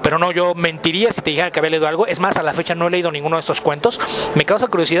 pero no, yo mentiría si te dijera que había leído algo. Es más, a la fecha no he leído ninguno de estos cuentos. Me causa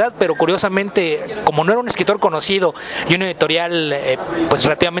curiosidad, pero curiosamente, como no era un escritor conocido y una editorial pues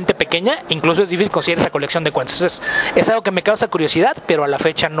relativamente pequeña, incluso es difícil conseguir esa colección de cuentos. Es algo que me causa curiosidad, pero a la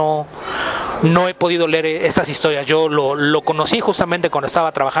fecha no he podido leer estas historias. Yo lo conocí justamente cuando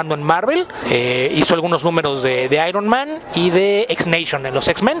estaba trabajando en Marvel. Hizo algunos números de Iron Man y de X-Nation en los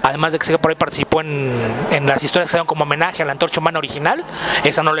X-Men, además de que por ahí participó en las historias que se dan como homenaje a la Antorcha Humana original.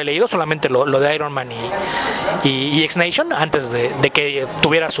 Esa no la he leído, solamente lo de Iron Man y X-Nation, antes de que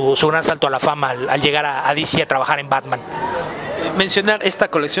tuviera su gran salto a la fama al llegar a DC a trabajar en Batman. Mencionar esta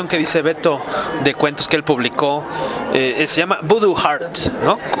colección que dice Beto de cuentos que él publicó, se llama Voodoo Heart,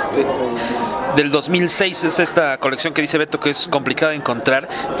 ¿no? Del 2006 es esta colección que dice Beto que es complicada de encontrar,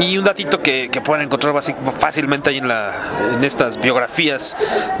 y un datito que pueden encontrar fácilmente ahí en estas biografías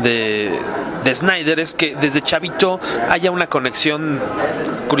de Snyder es que desde chavito haya una conexión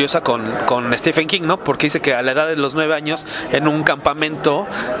curiosa con Stephen King, ¿no? Porque dice que a la edad de los 9 años en un campamento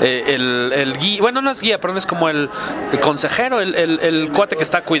el guía, bueno, no es guía, perdón, es como el consejero, el cuate que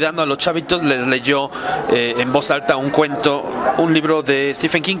está cuidando a los chavitos les leyó en voz alta un libro de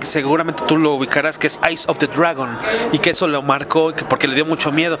Stephen King, que seguramente tú lo ubicarás, que es Eyes of the Dragon, y que eso lo marcó porque le dio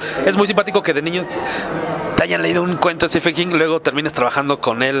mucho miedo. Es muy simpático que de niño te hayan leído un cuento de Stephen King, luego termines trabajando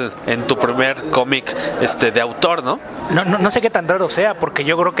con él en tu primer cómic de autor, ¿no? No sé qué tan raro sea, porque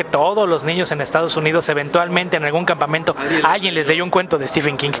yo creo que todos los niños en Estados Unidos eventualmente en algún campamento alguien les leyó un cuento de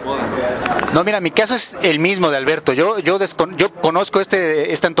Stephen King. No, mira, mi caso es el mismo de Alberto. Yo conozco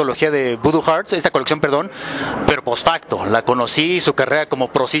esta antología de Voodoo Hearts, esta colección, perdón, pero post facto. La conocí, su carrera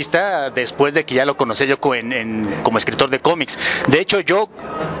como prosista, después de que ya lo conocía yo como escritor de cómics. De hecho, yo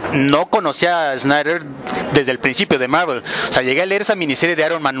no conocía a Snyder desde el principio de Marvel. O sea, llegué a leer esa miniserie de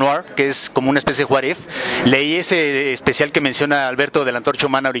Iron Man Noir, que es como una especie de What If. Leí ese especial que menciona Alberto de la Antorcha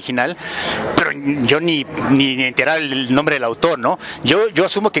Humana original, pero yo ni enteraba el nombre del autor, ¿no? Yo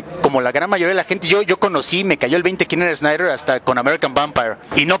asumo que como la gran mayoría de la gente, yo conocí, me cayó el 20 quién era Snyder hasta con American Vampire,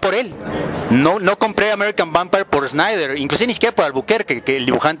 y no por él. No compré American Vampire por Snyder, inclusive ni siquiera por Albuquerque, que el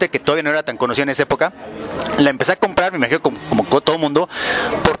dibujante que todavía no era tan conocido en esa época. La empecé a comprar, me imagino como todo el mundo,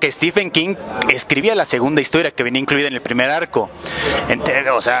 porque Stephen King escribía la segunda historia que venía incluida en el primer arco.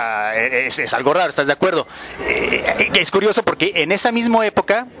 O sea, es algo raro, ¿estás de acuerdo? Es curioso porque en esa misma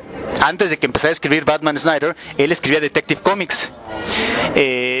época, antes de que empezara a escribir Batman Snyder, él escribía Detective Comics.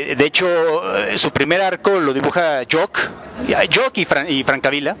 De hecho, su primer arco lo dibuja Jock y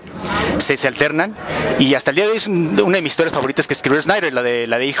Francavilla, se alternan, y hasta el día de hoy es una de mis historias favoritas que escribió Snyder, la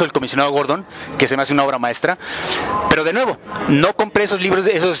de Hijo del Comisionado Gordon, que se me hace una obra maestra. Pero de nuevo, no compré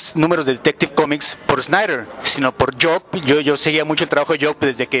esos números de Detective Comics por Snyder, sino por Jock. Yo seguía mucho el trabajo de Jock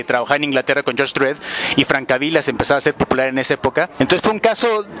desde que trabajaba en Inglaterra con Josh Dredd, y Francavilla se empezaba a hacer popular en esa época. Entonces fue un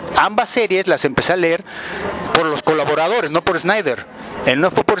caso, ambas series las empecé a leer por los colaboradores, no por Snyder.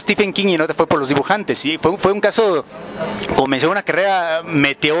 No fue por Stephen King y no fue por los dibujantes. ¿Sí? Fue un caso, comenzó una carrera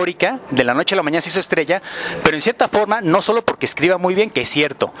meteórica, de la noche a la mañana se hizo estrella, pero en cierta forma, no solo porque escriba muy bien, que es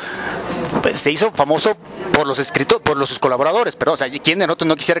cierto, se hizo famoso por sus colaboradores, pero o sea, ¿quién de nosotros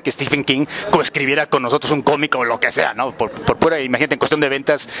no quisiera que Stephen King coescribiera con nosotros un cómic o lo que sea, ¿no? Por pura, imagínate, en cuestión de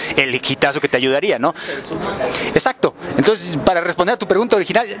ventas, el hitazo que te ayudaría, ¿no? Exacto. Entonces, para responder a tu pregunta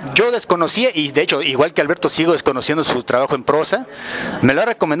original, yo desconocía, y de hecho, igual que Alberto, sigo desconociendo su trabajo en prosa. Me lo ha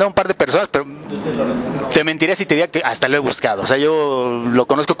recomendado un par de personas, pero te mentiría si te diría que hasta lo he buscado. O sea, yo lo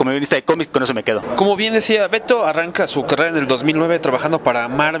conozco como guionista de cómics, con eso me quedo. Como bien decía Beto, arranca su carrera en el 2009 trabajando para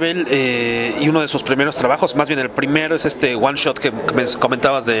Marvel. y uno de sus primeros trabajos, más bien el primero, es este one shot que me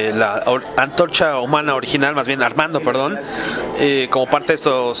comentabas de la Antorcha Humana original, más bien Armando, perdón, como parte de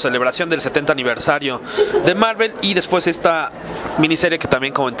esta celebración del 70 aniversario de Marvel, y después esta miniserie que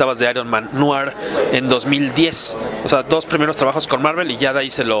también comentabas de Iron Man Noir en 2010. O sea, 2 primeros trabajos con Marvel y ya de ahí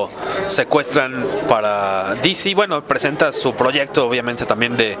se lo secuestran para DC. Bueno, presenta su proyecto obviamente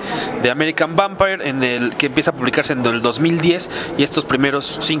también de American Vampire, en el que empieza a publicarse en el 2010, y estos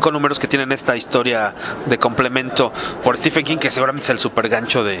primeros 5 números que tienen esta historia de complemento por Stephen King, que seguramente es el super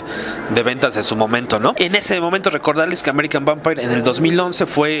gancho de ventas de su momento, ¿no? En ese momento recordarles que American Vampire en el 2011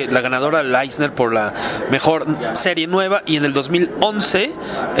 fue la ganadora al Eisner por la mejor serie nueva, y en el 2011,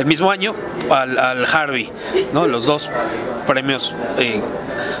 el mismo año, al Harvey, ¿no? Los 2 premios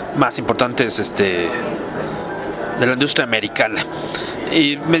más importantes de la industria americana.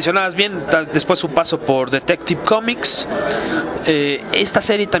 Y mencionabas bien después su paso por Detective Comics, esta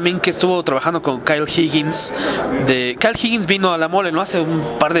serie también que estuvo trabajando con Kyle Higgins. Kyle Higgins vino a la mole, ¿no? Hace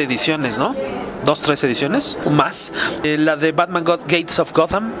un par de ediciones, ¿no? 2, 3 ediciones o más. La de Batman Gates of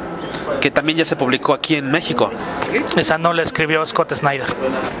Gotham, que también ya se publicó aquí en México. Esa no la escribió Scott Snyder.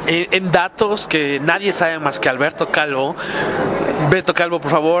 En datos que nadie sabe más que Alberto Calvo. Beto Calvo,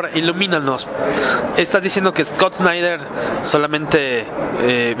 por favor, ilumínanos. ¿Estás diciendo que Scott Snyder solamente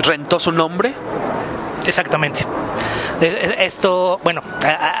rentó su nombre? Exactamente. Esto, bueno,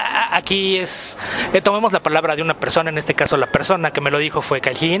 aquí tomemos la palabra de una persona, en este caso la persona que me lo dijo fue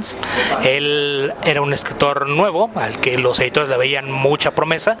Kyle Higgins. Él era un escritor nuevo, al que los editores le veían mucha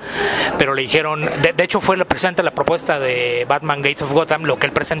promesa, pero le dijeron, de hecho fue precisamente la propuesta de Batman Gates of Gotham, lo que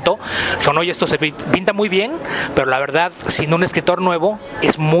él presentó, dijeron, oye, esto se pinta muy bien, pero la verdad, sin un escritor nuevo,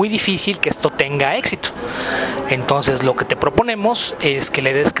 es muy difícil que esto tenga éxito. Entonces lo que te proponemos es que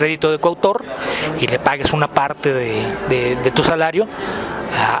le des crédito de coautor y le pagues una parte de tu salario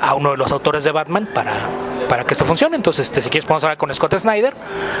a uno de los autores de Batman para que esto funcione. Entonces, si quieres, podemos hablar con Scott Snyder,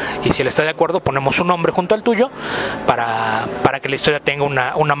 y si él está de acuerdo, ponemos su nombre junto al tuyo para que la historia tenga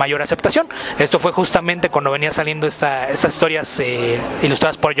una mayor aceptación. Esto fue justamente cuando venía saliendo estas historias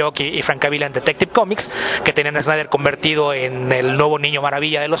ilustradas por Jock y Frank Avila en Detective Comics, que tenían a Snyder convertido en el nuevo niño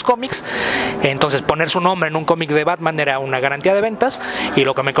maravilla de los cómics. Entonces, poner su nombre en un cómic de Batman era una garantía de ventas, y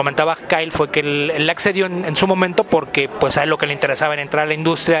lo que me comentaba Kyle fue que él accedió en su momento porque pues a él lo que le interesaba era entrar a la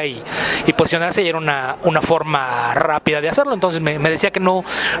industria y posicionarse, y era una forma rápida de hacerlo. Entonces me decía que no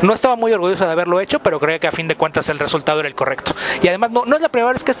estaba muy orgulloso de haberlo hecho, pero creía que a fin de cuentas el resultado era el correcto. Y además no es la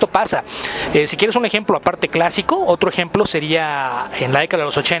primera vez que esto pasa. Si quieres un ejemplo aparte clásico, otro ejemplo sería en la década de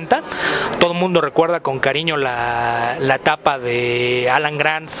los 80. Todo el mundo recuerda con cariño la etapa de Alan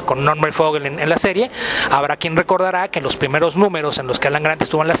Grant con Norman Fogel en la serie. Habrá quien recordará que en los primeros números en los que Alan Grant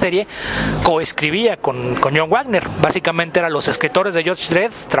estuvo en la serie, coescribía con John Wagner. Básicamente eran los escritores de Judge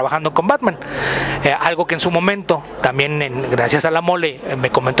Dredd trabajando con Batman. Algo que en su momento, también gracias a la mole, me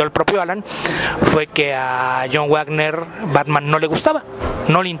comentó el propio Alan, fue que a John Wagner Batman no le gustaba,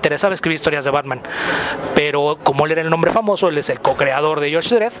 no le interesaba escribir historias de Batman, pero como él era el nombre famoso, él es el co-creador de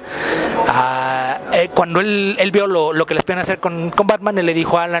Judge Dredd, cuando él vio lo que les podían hacer con Batman, él le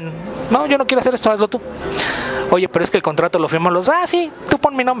dijo a Alan, no, yo no quiero hacer esto, hazlo tú. Oye, pero es que el contrato lo firmamos los dos. Sí, tú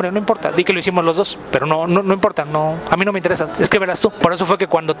pon mi nombre, no importa, di que lo hicimos los dos, pero no importa, a mí no me interesa, escríbelas tú. Por eso fue que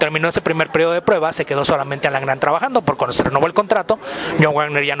cuando terminó ese primer periodo de prueba se quedó solamente Alan Grant trabajando, porque cuando se renovó el contrato, John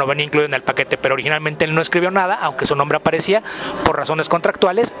Wagner ya no venía incluido en el paquete, pero originalmente él no escribió nada, aunque su nombre aparecía por razones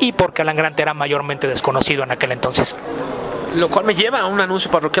contractuales y porque Alan Grant era mayormente desconocido en aquel entonces. Lo cual me lleva a un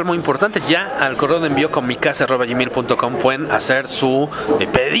anuncio parroquial muy importante. Ya al correo de envío comicase@gmail.com pueden hacer su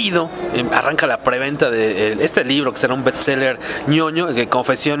pedido. Arranca la preventa de este libro, que será un bestseller ñoño,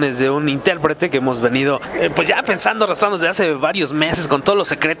 Confesiones de un intérprete, que hemos venido pues ya pensando, arrastrando desde hace varios meses, con todos los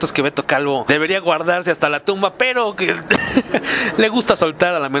secretos que Beto Calvo debería guardarse hasta la tumba, pero que le gusta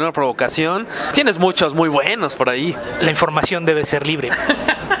soltar a la menor provocación. Tienes muchos muy buenos por ahí. La información debe ser libre.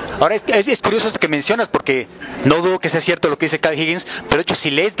 Ahora, es curioso esto que mencionas, porque no dudo que sea cierto lo que dice Kyle Higgins, pero de hecho, si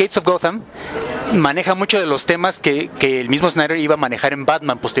lees Gates of Gotham, maneja mucho de los temas que el mismo Snyder iba a manejar en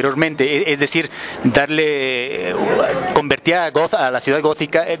Batman posteriormente. Es decir, convertía a la ciudad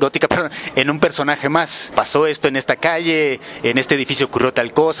gótica en un personaje más. Pasó esto en esta calle, en este edificio ocurrió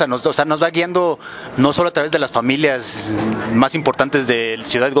tal cosa. Nos va guiando no solo a través de las familias más importantes de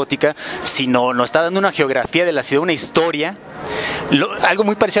Ciudad Gótica, sino nos está dando una geografía de la ciudad, una historia algo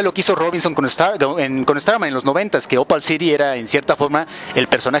muy parecido a lo que hizo Robinson con Starman en los 90s, que Opal City era en cierta forma el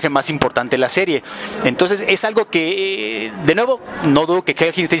personaje más importante de la serie. Entonces es algo que, de nuevo, no dudo que Kyle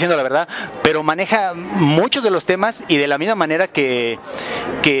Higgins esté diciendo la verdad, pero maneja muchos de los temas y de la misma manera que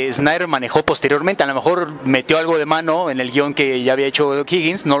Snyder manejó posteriormente. A lo mejor metió algo de mano en el guión que ya había hecho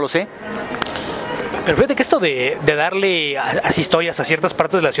Higgins, no lo sé. Pero fíjate que esto de darle a historias a ciertas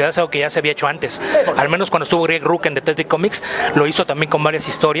partes de la ciudad es algo que ya se había hecho antes. Al menos cuando estuvo Greg Rucka en Detective Comics, lo hizo también con varias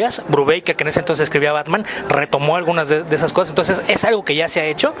historias. Brubaker, que en ese entonces escribía Batman, retomó algunas de esas cosas. Entonces es algo que ya se ha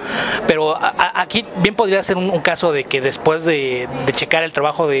hecho, pero aquí bien podría ser un caso de que después de checar el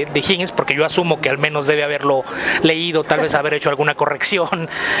trabajo de Higgins, porque yo asumo que al menos debe haberlo leído, tal vez haber hecho alguna corrección,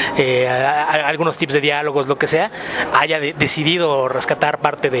 algunos tips de diálogos, lo que sea, haya decidido rescatar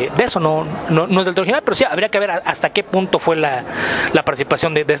parte de eso. No es del todo original, pero sí habría que ver hasta qué punto fue la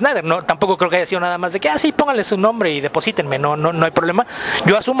participación de Snyder. No, tampoco creo que haya sido nada más de que sí, pónganle su nombre y deposítenme, no hay problema.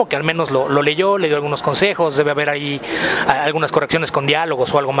 Yo asumo que al menos lo leyó, le dio algunos consejos, debe haber ahí algunas correcciones con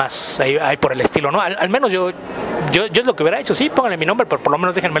diálogos o algo más ahí por el estilo, ¿no? Al menos yo es lo que hubiera hecho. Sí, pónganle mi nombre, pero por lo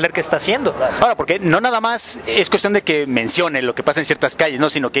menos déjenme leer qué está haciendo. Ahora, porque no nada más es cuestión de que mencione lo que pasa en ciertas calles, ¿no?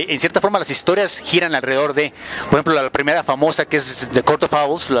 Sino que en cierta forma las historias giran alrededor de, por ejemplo, la primera famosa, que es The Court of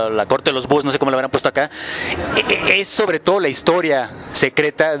Owls, la corte de los búhos, no sé cómo la habrán puesto acá, es sobre todo la historia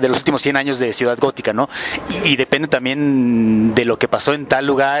secreta de los últimos 100 años de Ciudad Gótica, ¿no? Y depende también de lo que pasó en tal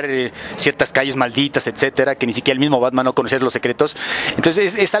lugar, ciertas calles malditas, etcétera, que ni siquiera el mismo Batman no conocía los secretos.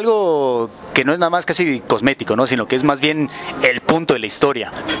 Entonces es algo que no es nada más casi cosmético, ¿no? Sino que es más bien el punto de la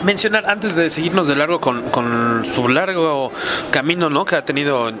historia. Mencionar, antes de seguirnos de largo con su largo camino, ¿no?, que ha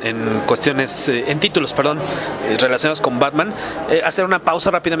tenido en cuestiones, en títulos, relacionados con Batman, hacer una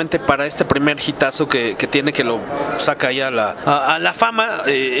pausa rápidamente para este primer hitazo que tiene, que lo saca ahí a la fama,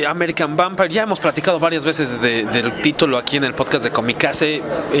 American Vampire. Ya hemos platicado varias veces del título aquí en el podcast de Comikaze.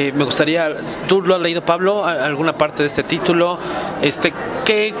 Me gustaría, ¿tú lo has leído, Pablo, alguna parte de este título?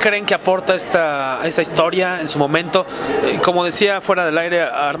 ¿Qué creen que aporta esta historia en su momento? Como decía fuera del aire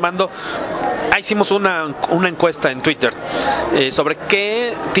Armando, hicimos una encuesta en Twitter sobre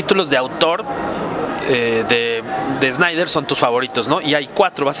qué títulos de autor de Snyder son tus favoritos, ¿no? Y hay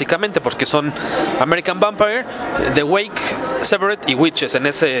 4 básicamente, porque son American Vampire, The Wake, Severed y Witches, en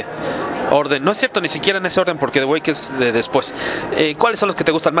ese orden. No es cierto, ni siquiera en ese orden, porque The Wake es de después. ¿Cuáles son los que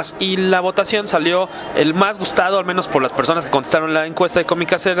te gustan más? Y la votación salió, el más gustado, al menos por las personas que contestaron la encuesta de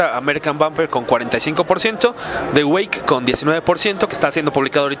Comikaze, era American Vampire con 45%, The Wake con 19%, que está siendo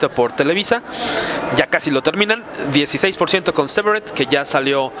publicado ahorita por Televisa, ya casi lo terminan, 16% con Severed, que ya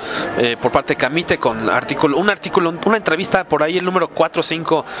salió por parte de Camite, con una entrevista por ahí, el número 4 o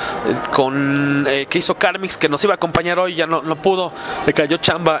 5, que hizo Carmix, que nos iba a acompañar hoy, ya no pudo, le cayó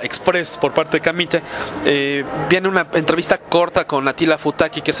chamba express por parte de Camite. Viene una entrevista corta con Attila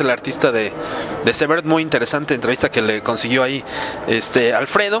Futaki, que es el artista de Severed, muy interesante entrevista que le consiguió ahí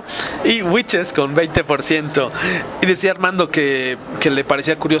Alfredo. Y Witches con 20%. Y decía Armando que le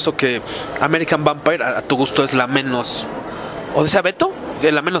parecía curioso que American Vampire, a tu gusto, es la menos, o decía Beto,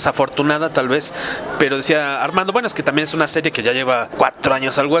 la menos afortunada tal vez, pero decía Armando, bueno, es que también es una serie que ya lleva 4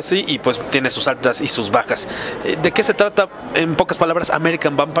 años, algo así, y pues tiene sus altas y sus bajas. ¿De qué se trata, en pocas palabras,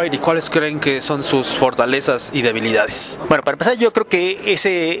 American Vampire, y cuáles creen que son sus fortalezas y debilidades? Bueno, para empezar, yo creo que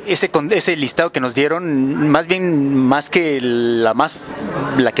ese listado que nos dieron, más que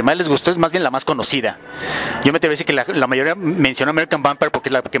la que más les gustó, es más bien la más conocida. Yo me atrevo a decir que la mayoría mencionó American Vampire porque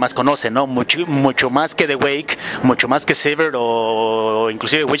es la que más conoce, ¿no? Mucho más que The Wake, mucho más que Severed o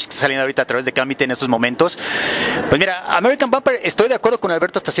inclusive Witch, que está saliendo ahorita a través de Camite en estos momentos. Pues mira, American Vampire, estoy de acuerdo con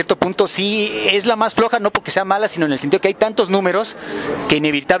Alberto hasta cierto punto. Sí, es la más floja, no porque sea mala, sino en el sentido que hay tantos números que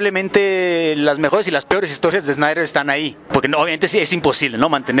inevitablemente las mejores y las peores historias de Snyder están ahí, porque obviamente sí es imposible, ¿no?,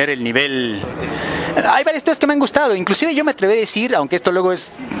 mantener el nivel. Hay varias historias que me han gustado, inclusive yo me atreví a decir, aunque esto luego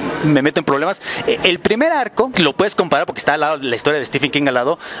me meto en problemas, el primer arco, lo puedes comparar porque está al lado la historia de Stephen King al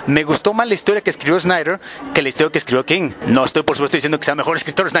lado, me gustó más la historia que escribió Snyder que la historia que escribió King. No estoy por supuesto diciendo que sea mejor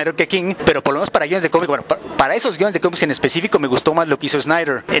escritor Snyder que King, pero por lo menos para guiones de cómics, bueno, para esos guiones de cómics en específico me gustó más lo que hizo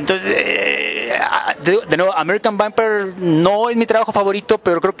Snyder. Entonces, de nuevo, American Vampire no es mi trabajo favorito,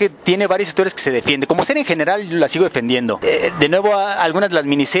 pero creo que tiene varias historias que se defiende. Como serie en general la sigo defendiendo. De nuevo, algunas de las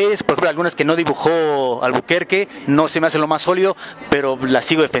miniseries, por ejemplo, algunas que no dibujó Albuquerque, no se me hace lo más sólido, pero las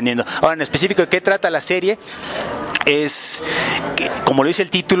sigo defendiendo. Ahora, en específico, ¿de qué trata la serie? Es que, como lo dice el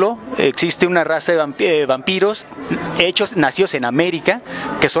título, existe una raza de vampiros nacidos en América,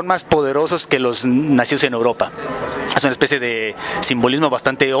 que son más poderosos que los nacidos en Europa. Es una especie de simbolismo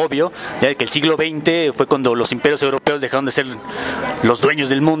bastante obvio, ya que el siglo XX fue cuando los imperios europeos dejaron de ser los dueños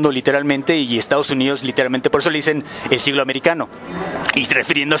del mundo literalmente, y Estados Unidos literalmente, por eso le dicen el siglo americano, y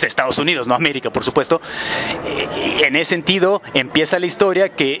refiriéndose a Estados Unidos, no América, por supuesto. En ese sentido empieza la historia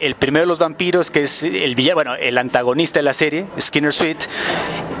que el primero de los vampiros, que es el villano, bueno, el antagonista de la serie, Skinner Sweet,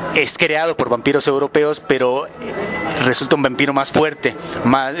 es creado por vampiros europeos, pero resulta un vampiro más fuerte,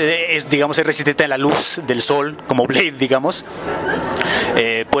 es resistente a la luz del sol, como Blade, digamos.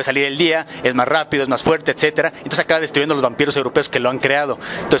 Puede salir el día, es más rápido, es más fuerte, etcétera. Entonces acaba destruyendo a los vampiros europeos que lo han creado.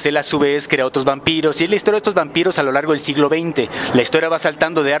 Entonces él a su vez crea otros vampiros, y es la historia de estos vampiros a lo largo del siglo XX. La historia va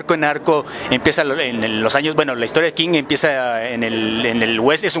saltando de arco en arco, empieza en los años, bueno, la historia de King empieza en el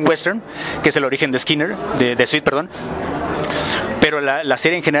West, es un western, que es el origen de Skinner, de Sweet, perdón. Pero la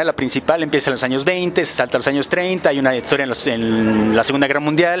serie en general, la principal, empieza en los años 20, se salta a los años 30, hay una historia en la Segunda Guerra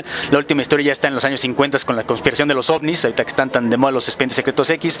Mundial, la última historia ya está en los años 50 con la conspiración de los ovnis, ahorita que están tan de moda los expedientes secretos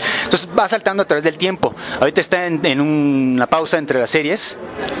X. Entonces va saltando a través del tiempo. Ahorita está en una pausa entre las series.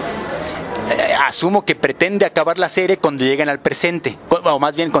 Asumo que pretende acabar la serie cuando lleguen al presente, o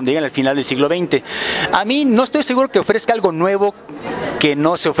más bien cuando lleguen al final del siglo XX. A mí no estoy seguro que ofrezca algo nuevo que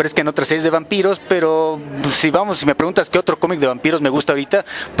no se ofrezca en otras series de vampiros, pero si me preguntas qué otro cómic de vampiros me gusta ahorita,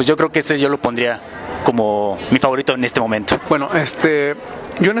 pues yo creo que yo lo pondría como mi favorito en este momento. Bueno,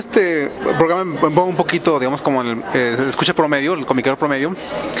 yo en este programa me pongo un poquito, digamos, como el escucha promedio, el comiquero promedio,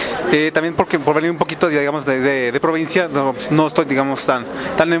 también por venir un poquito, digamos, de provincia, no estoy, digamos,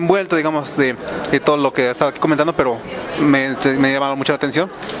 tan envuelto, digamos, de todo lo que estaba aquí comentando, pero me ha llamado mucho la atención.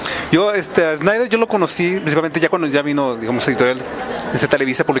 Yo, a Snyder, yo lo conocí principalmente ya cuando ya vino, digamos, editorial de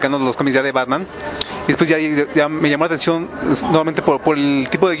Televisa publicando los cómics ya de Batman, y después ya me llamó la atención nuevamente por el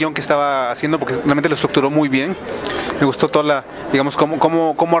tipo de guión que estaba haciendo, porque realmente lo estructuró muy bien. Me gustó toda la, digamos,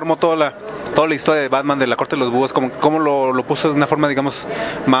 cómo armó toda la historia de Batman, de la corte de los búhos, cómo lo puso de una forma, digamos,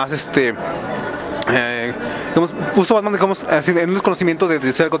 más puso Batman, digamos, así, en un desconocimiento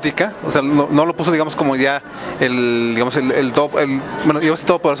de ciudad gótica. O sea, no lo puso, digamos, como ya el top, bueno, yo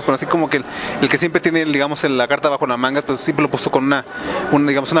todo por eso, pero así como que el que siempre tiene, digamos, la carta bajo la manga, pues siempre lo puso con una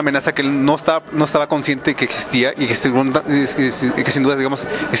amenaza que él no estaba consciente que existía, y que sin duda, digamos,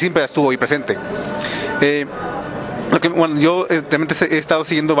 que siempre estuvo ahí presente. Bueno, yo realmente he estado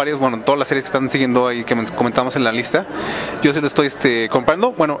siguiendo todas las series que están siguiendo ahí, que comentamos en la lista. Yo se lo estoy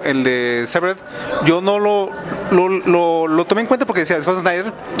comprando. Bueno, el de Severed, yo no lo tomé en cuenta porque decía Scott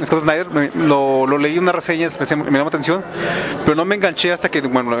Snyder, lo leí una reseña, me llamó atención, pero no me enganché hasta que,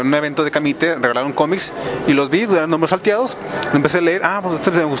 en un evento de Camite regalaron cómics y los vi, eran números salteados, empecé a leer, pues esto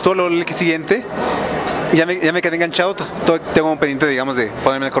me gustó, luego el siguiente. Ya me quedé enganchado, entonces tengo un pendiente, digamos, de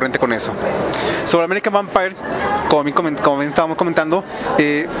ponerme al corriente con eso. Sobre American Vampire, como estábamos comentando,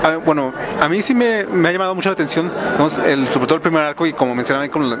 a mí sí me ha llamado mucho la atención, digamos, sobre todo el primer arco, y como mencionaba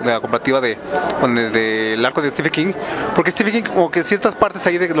con la comparativa del arco de Stephen King, porque Stephen King, como que ciertas partes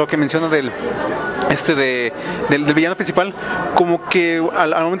ahí de lo que menciona del villano principal, como que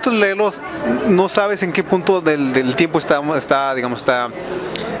al momento de leerlos no sabes en qué punto del tiempo está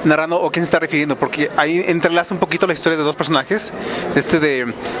narrando o quién se está refiriendo, porque ahí entrelaza un poquito la historia de dos personajes,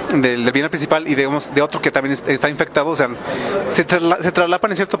 del villano principal y digamos de otro que también está infectado. O sea, se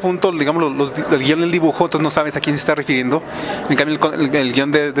traslapan en cierto punto, digamos, el guión del dibujo, entonces no sabes a quién se está refiriendo. En cambio el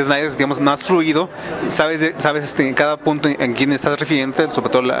guión de Snyder es, digamos, más fluido, sabes en cada punto en quién estás refiriendo, sobre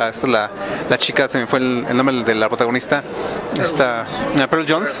todo la chica, se me fue el nombre de la protagonista, Pearl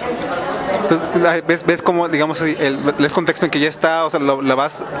Jones. Entonces ves como, digamos, el contexto en que ya está, o sea, la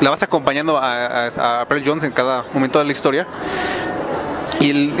vas acompañando a Pearl Jones en cada momento de la historia.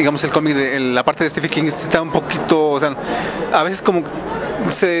 Y digamos, el cómic la parte de Stephen King está un poquito, o sea, a veces como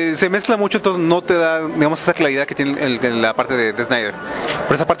se mezcla mucho, entonces no te da, digamos, esa claridad que tiene la parte de Snyder.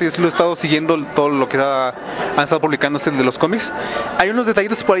 Por esa parte yo sí lo he estado siguiendo, todo lo que han estado publicándose de los cómics. Hay unos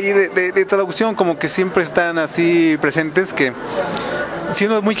detallitos por ahí de traducción como que siempre están así presentes, que si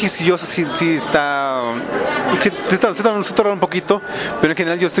uno es muy quisquilloso, sí está un poquito, pero en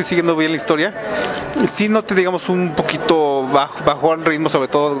general yo estoy siguiendo bien la historia. Sí noté, digamos, un poquito bajo el ritmo, sobre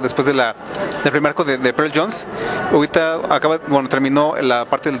todo después del primer arco de Pearl Jones. Ahorita terminó la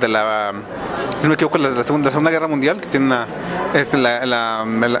parte de si no me equivoco, la Segunda Guerra Mundial, que tiene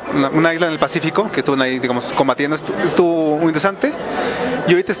una isla en el Pacífico que estuvo ahí, digamos, combatiendo. Estuvo muy interesante.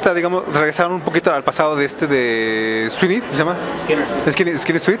 Y ahorita está, digamos, regresaron un poquito al pasado de Sweeney, ¿se llama?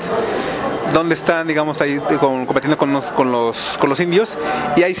 Skinner Sweet, donde están, digamos, ahí combatiendo con los indios.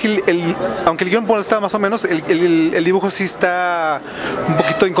 Y ahí sí, aunque el guión está más o menos, el dibujo sí está un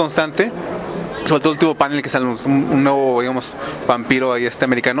poquito inconstante, sobre todo el último panel, que sale un nuevo, digamos, vampiro ahí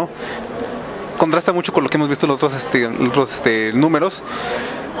americano. Contrasta mucho con lo que hemos visto en los otros números.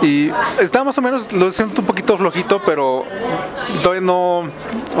 Y está más o menos, lo siento un poquito flojito, pero todavía no.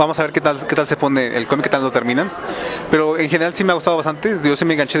 Vamos a ver qué tal se pone el cómic, qué tal lo terminan. Pero en general sí me ha gustado bastante. Yo sí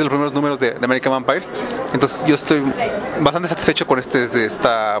me enganché de los primeros números de American Vampire. Entonces yo estoy bastante satisfecho con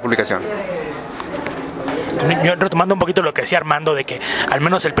esta publicación. Yo retomando un poquito lo que decía Armando, de que al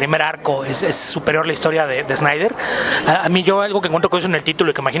menos el primer arco es superior a la historia de Snyder. A mí yo algo que encuentro curioso en el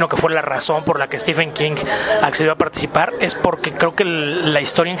título y que imagino que fue la razón por la que Stephen King accedió a participar es porque creo que la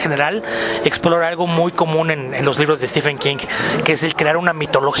historia en general explora algo muy común en los libros de Stephen King, que es el crear una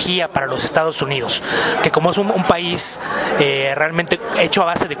mitología para los Estados Unidos, que como es un país realmente hecho a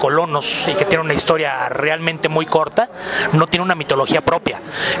base de colonos y que tiene una historia realmente muy corta, no tiene una mitología propia.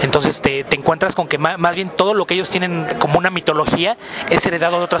 Entonces te encuentras con que más bien todo lo que ellos tienen como una mitología es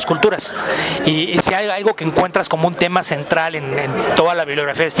heredado de otras culturas, y si hay algo que encuentras como un tema central en toda la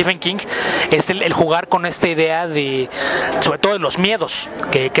bibliografía de Stephen King es el jugar con esta idea de, sobre todo de los miedos,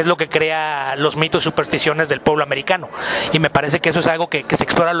 que es lo que crea los mitos y supersticiones del pueblo americano, y me parece que eso es algo que se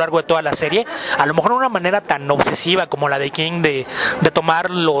explora a lo largo de toda la serie, a lo mejor de una manera tan obsesiva como la de King de tomar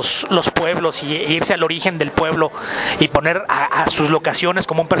los pueblos y irse al origen del pueblo y poner a sus locaciones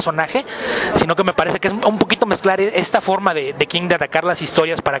como un personaje, sino que me parece que es un poquito mezclar esta forma de King de atacar las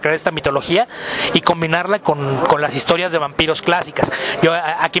historias para crear esta mitología y combinarla con las historias de vampiros clásicas. Yo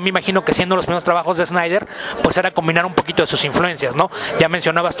aquí me imagino que siendo los primeros trabajos de Snyder, pues era combinar un poquito de sus influencias, ¿no? Ya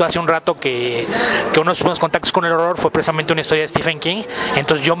mencionabas tú hace un rato que uno de sus primeros contactos con el horror fue precisamente una historia de Stephen King,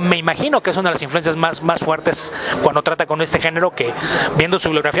 entonces yo me imagino que es una de las influencias más fuertes cuando trata con este género, que viendo su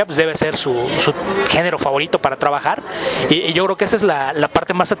bibliografía pues debe ser su género favorito para trabajar, y yo creo que esa es la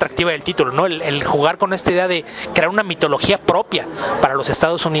parte más atractiva del título, ¿no? El jugar con esta idea de crear una mitología propia para los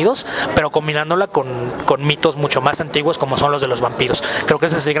Estados Unidos, pero combinándola con mitos mucho más antiguos como son los de los vampiros. Creo que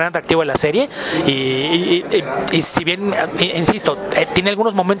ese es el gran atractivo de la serie, y si bien, insisto, tiene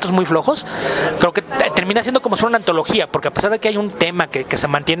algunos momentos muy flojos, creo que termina siendo como si fuera una antología, porque a pesar de que hay un tema que se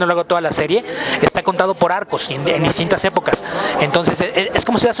mantiene a lo largo de toda la serie, está contado por arcos en distintas épocas. Entonces es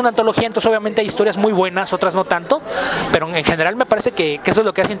como si fuera una antología, entonces obviamente hay historias muy buenas, otras no tanto, pero en general me parece que eso es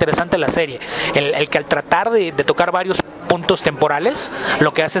lo que hace interesante la serie, el que al tratar de tocar varios puntos temporales,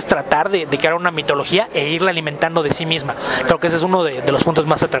 lo que hace es tratar de crear una mitología e irla alimentando de sí misma. Creo que ese es uno de los puntos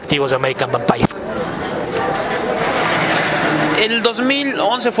más atractivos de American Vampire. El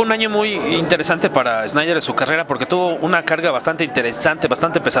 2011 fue un año muy interesante para Snyder en su carrera porque tuvo una carga bastante interesante,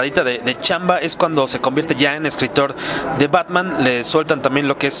 bastante pesadita de chamba. Es cuando se convierte ya en escritor de Batman. Le sueltan también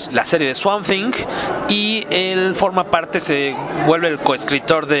lo que es la serie de Swamp Thing y él forma parte, se vuelve el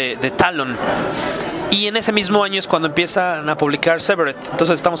coescritor de Talon. Y en ese mismo año es cuando empiezan a publicar Severed.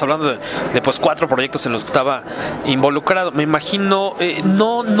 Entonces estamos hablando de pues 4 proyectos en los que estaba involucrado. Me imagino,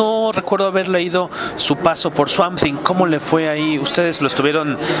 no recuerdo haber leído su paso por Swamp Thing. ¿Cómo le fue ahí? ¿Ustedes lo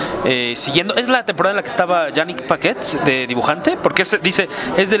estuvieron siguiendo? ¿Es la temporada en la que estaba Yannick Paquet de dibujante? Porque dice,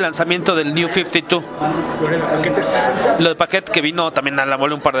 es del lanzamiento del New 52. Lo de Paquet, que vino también a la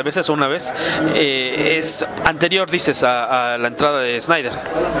mole un par de veces o una vez, es anterior, dices, a la entrada de Snyder.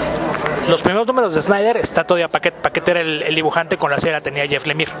 Los primeros números de Snyder está todavía Paquet. Paquet era el dibujante, con la serie la tenía Jeff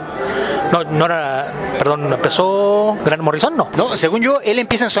Lemire. No era, perdón, empezó Grant Morrison, ¿no? No, según yo, él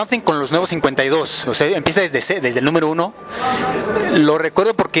empieza en Something con los nuevos 52, o sea, empieza desde el número 1. Lo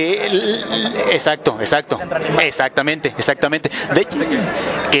recuerdo porque exactamente.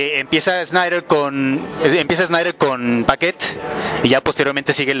 Que empieza Snyder con Paquet y ya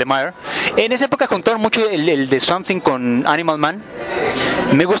posteriormente sigue el Lemire. En esa época juntaron mucho el de Something con Animal Man.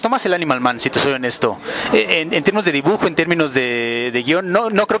 Me gustó más el Animal Man, si te soy honesto. En términos de dibujo, en términos de guión, no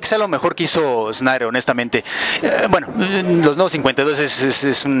creo que sea lo mejor que hizo Snyder, honestamente. Bueno, los nuevos 52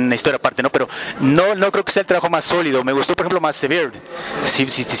 es una historia aparte, ¿no? Pero no creo que sea el trabajo más sólido. Me gustó, por ejemplo, más Severed, si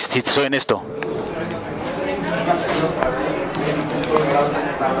te soy honesto.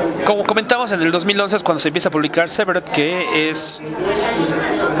 Como comentamos, en el 2011 es cuando se empieza a publicar Severed, que es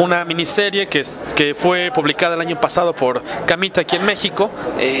una miniserie que fue publicada el año pasado por Camita aquí en México.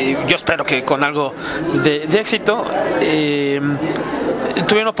 Yo espero que con algo de éxito.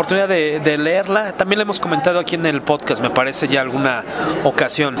 Tuve una oportunidad de leerla. También la hemos comentado aquí en el podcast, me parece, ya alguna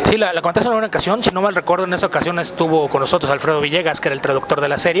ocasión. Sí, la comentaste en alguna ocasión. Si no mal recuerdo, en esa ocasión estuvo con nosotros Alfredo Villegas, que era el traductor de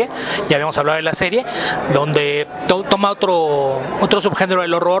la serie. Ya habíamos hablado de la serie, donde toma otro subgénero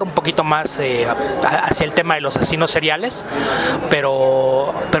del horror, un poquito más hacia el tema de los asesinos seriales.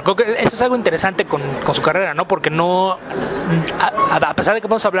 Pero creo que eso es algo interesante con su carrera, ¿no? Porque a pesar de que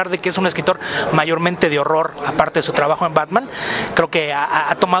vamos a hablar de que es un escritor mayormente de horror, aparte de su trabajo en Batman, creo que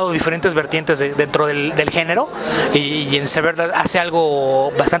ha tomado diferentes vertientes dentro del género y en Sever hace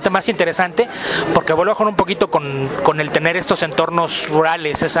algo bastante más interesante porque vuelve a jugar un poquito con el tener estos entornos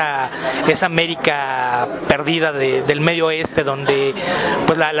rurales, esa América perdida del medio oeste donde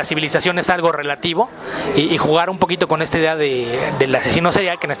pues la civilización es algo relativo y jugar un poquito con esta idea del asesino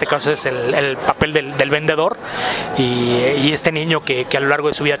serial, que en este caso es el papel del vendedor y este niño que a lo largo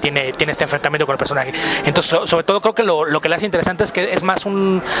de su vida tiene este enfrentamiento con el personaje. Entonces, sobre todo creo que lo que le hace interesante es que es más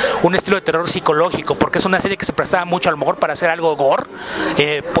un estilo de terror psicológico, porque es una serie que se prestaba mucho a lo mejor para hacer algo gore.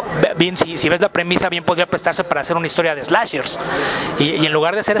 Bien, si ves la premisa, bien podría prestarse para hacer una historia de slashers y en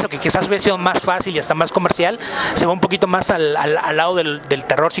lugar de hacer eso, que quizás hubiera sido más fácil y hasta más comercial, se va un poquito más al lado del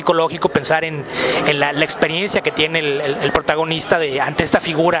terror psicológico, pensar en la experiencia que tiene el protagonista ante esta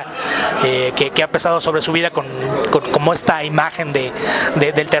figura que ha pesado sobre su vida con como esta imagen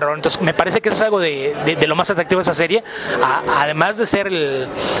del terror. Entonces me parece que eso es algo de lo más atractivo de esa serie, además de ser el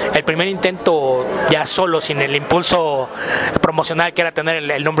primer intento ya solo, sin el impulso promocional que era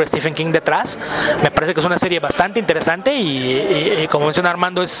tener el nombre de Stephen King detrás. Me parece que es una serie bastante interesante y como menciona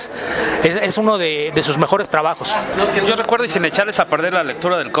Armando, es uno de sus mejores trabajos. Yo recuerdo, y sin echarles a perder la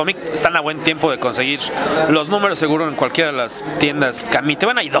lectura del cómic, están a buen tiempo de conseguir los números seguro en cualquiera de las tiendas Camite.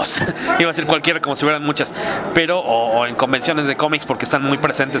 Bueno, hay dos, iba a decir cualquiera como si hubieran muchas, pero o en convenciones de cómics, porque están muy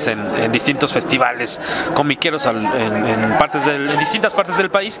presentes en distintos festivales comiqueros en distintas partes del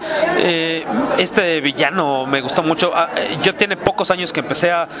país. Este villano me gustó mucho. Yo tiene pocos años que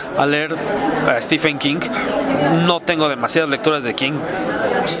empecé a leer a Stephen King. No tengo demasiadas lecturas de King,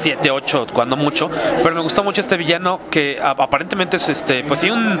 7, 8 cuando mucho, pero me gustó mucho este villano que aparentemente es pues sí,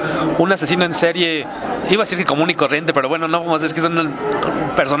 un asesino en serie, iba a decir que común y corriente, pero bueno, no vamos a decir que es un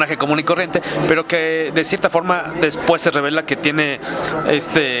personaje común y corriente, pero que de cierta forma después se revela que tiene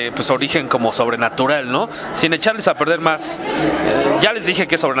pues origen como sobrenatural, ¿no? Sin echarles a perder más, ya les dije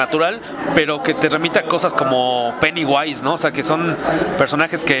que es sobrenatural, pero que te remite a cosas como Pennywise, ¿no? O sea, que son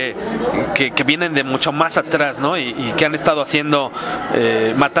personajes que vienen de mucho más atrás, ¿no? Y que han estado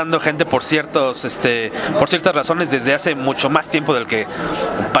matando gente por ciertas razones desde hace mucho más tiempo del que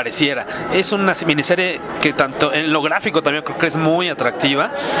pareciera. Es una miniserie que tanto en lo gráfico también creo que es muy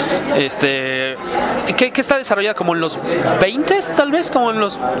atractiva, que está desarrollada como en los 20s, tal vez como en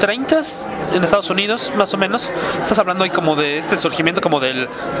los 30s en Estados Unidos, más o menos. Estás hablando ahí como de este surgimiento como del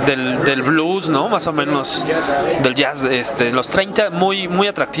blues, ¿no? Más o menos del jazz, los 30, muy, muy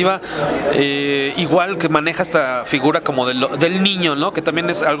atractiva. Igual que maneja esta figura como del niño, ¿no? Que también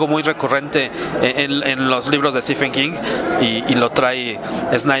es algo muy recurrente en los libros de Stephen King y lo trae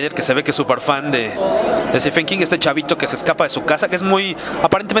Snyder, que se ve que es súper fan de Stephen King. Este chavito que se escapa de su casa, que es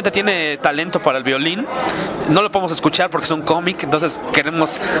aparentemente tiene talento para el violín. No lo podemos escuchar porque es un cómic, entonces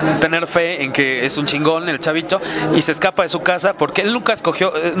queremos tener fe en que es un chingón el chavito, y se escapa de su casa porque él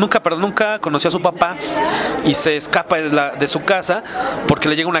nunca conoció a su papá y se escapa de su casa porque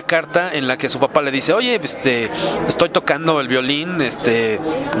le llega una carta en la que su papá le dice: oye, estoy tocando el violín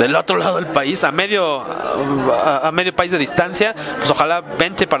del otro lado del país, a medio país de distancia, pues ojalá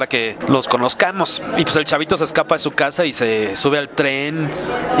vente para que los conozcamos. Y pues el chavito se escapa de su casa y se sube al tren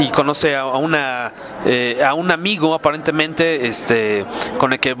y conoce a un amigo aparentemente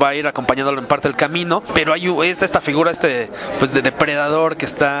con el que va a ir acompañándolo en parte del camino, pero hay esta figura pues de depredador que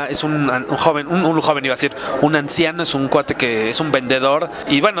es un joven, iba a decir, un anciano, es un cuate que es un vendedor,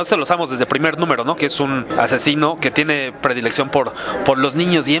 y bueno, lo usamos desde el primer número, ¿no? Que es un asesino que tiene predilección por los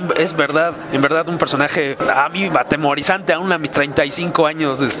niños, y es verdad, en verdad un personaje a mí atemorizante, aún a mis 35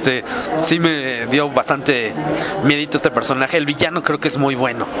 años, sí me dio bastante miedito este personaje. El villano creo que es muy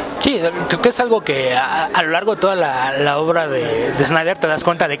bueno. Sí, creo que es algo que a lo largo de toda la obra de Snyder te das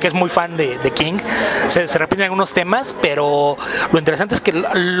cuenta de que es muy fan de King. Se repiten algunos temas, pero lo interesante es que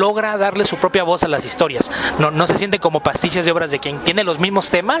logra darle su propia voz a las historias. No se sienten como pastiches de obras de King. Tiene los mismos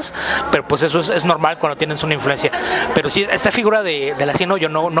temas, pero pues eso es normal cuando tienes una influencia. Pero sí, esta figura del asesino, yo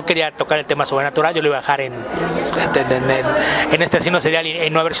no quería tocar el tema sobrenatural, yo lo iba a dejar en este asesino serial y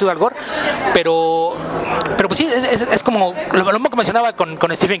no haber sido al gore, pero pues sí, es como lo mismo que mencionaba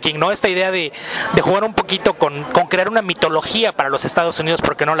con Stephen King, ¿no? Esta idea de jugar un poquito con crear una mitología para los Estados Unidos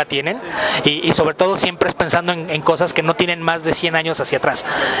porque no la tienen, y sobre todo siempre es pensando en cosas que no tienen más de 100 años hacia atrás.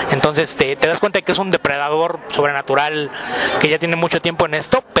 Entonces te das cuenta de que es un depredador sobrenatural que ya tiene mucho tiempo en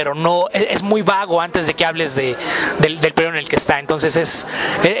esto, pero no es muy vago antes de que hables del periodo en el que está. Entonces es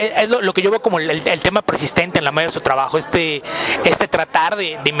lo que yo veo como el tema persistente en la mayoría de su trabajo, este tratar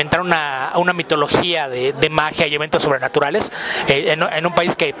de inventar una mitología de magia y eventos sobrenaturales en un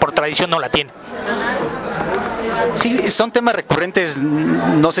país que por tradición no la tiene. Sí, son temas recurrentes,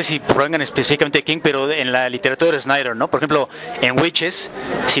 no sé si provengan específicamente de King, pero en la literatura de Snyder, ¿no? Por ejemplo, en Witches,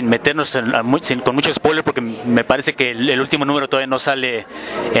 sin meternos con mucho spoiler, porque me parece que el último número todavía no sale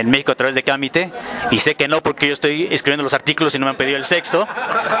en México a través de Camite, y sé que no porque yo estoy escribiendo los artículos y no me han pedido el sexto.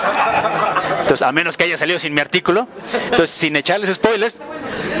 Entonces, a menos que haya salido sin mi artículo. Entonces, sin echarles spoilers.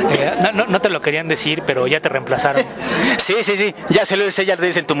 No te lo querían decir, pero ya te reemplazaron. Sí, ya se lo ya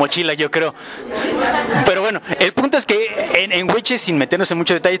en tu mochila, yo creo. Pero bueno, el punto es que en Witches, sin meternos en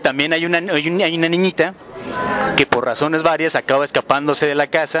muchos detalles, también hay una niñita que por razones varias acaba escapándose de la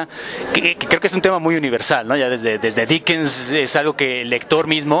casa, que creo que es un tema muy universal, ¿no? Ya desde Dickens es algo que el lector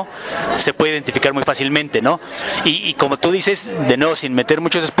mismo se puede identificar muy fácilmente, ¿no? Y como tú dices, de nuevo, sin meter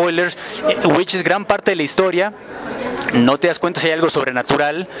muchos spoilers, Witches, gran parte de la historia, no te das cuenta si hay algo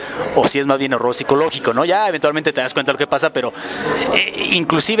sobrenatural o si es más bien horror psicológico, ¿no? Ya eventualmente te das cuenta de lo que pasa, pero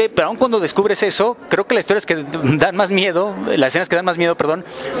inclusive, pero aun cuando descubres eso, creo que las historias que dan más miedo, las escenas que dan más miedo, perdón,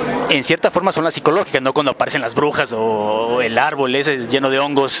 en cierta forma son las psicológicas, no cuando aparecen las brujas o el árbol ese lleno de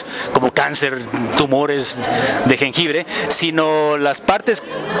hongos como cáncer, tumores de jengibre, sino las partes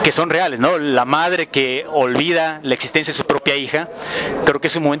que son reales, ¿no? La madre que olvida la existencia de su propia hija, creo que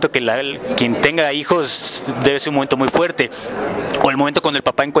es un momento que quien tenga hijos debe ser un momento muy fuerte. O el momento cuando el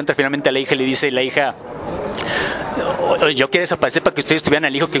papá encuentra finalmente a la hija y le dice la hija: yo quiero desaparecer para que ustedes tuvieran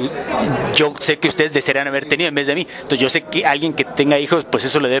al hijo que yo sé que ustedes desearían haber tenido en vez de mí. Entonces yo sé que alguien que tenga hijos, pues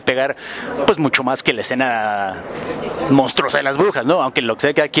eso le debe pegar pues mucho más que la escena monstruosa de las brujas, ¿no? Aunque lo que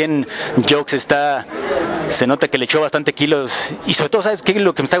sea que aquí en Jokes se nota que le echó bastante kilos. Y sobre todo, ¿sabes qué?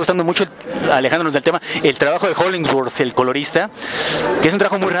 Lo que me está gustando mucho, alejándonos del tema, el trabajo de Hollingsworth, el colorista, que es un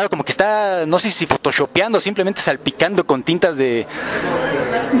trabajo muy raro, como que está, no sé si photoshopeando, simplemente salpicando con tintas de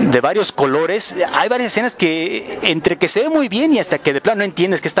varios colores. Hay varias escenas que entre que se ve muy bien y hasta que de plano no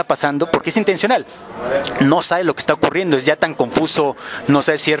entiendes qué está pasando, porque es intencional, no sabe lo que está ocurriendo, es ya tan confuso, no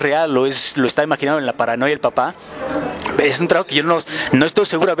sabe si es real o lo está imaginando en la paranoia del papá. Es un trabajo que yo no estoy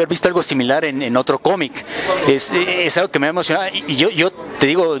seguro de haber visto algo similar en otro cómic. Es algo que me ha emocionado, y yo te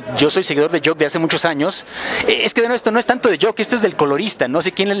digo, yo soy seguidor de Jock de hace muchos años. Es que de nuevo, esto no es tanto de Jock, esto es del colorista. No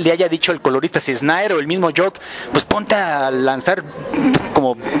sé quién le haya dicho al colorista, si Snyder o el mismo Jock, pues ponte a lanzar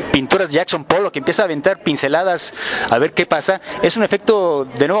como pinturas de Jackson Pollock, que empieza a aventar pinceladas a ver qué pasa. Es un efecto,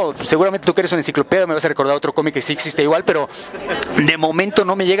 de nuevo, seguramente tú que eres una enciclopedia me vas a recordar otro cómic que sí existe igual, pero de momento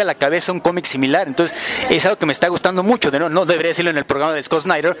no me llega a la cabeza un cómic similar. Entonces es algo que me está gustando mucho. De nuevo, no debería decirlo en el programa de Scott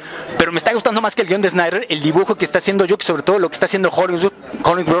Snyder, pero me está gustando más que el guión de Snyder, el dibujo que está haciendo Jock, sobre todo lo que está haciendo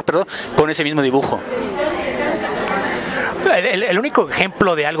Hollingsworth, con ese mismo dibujo. El único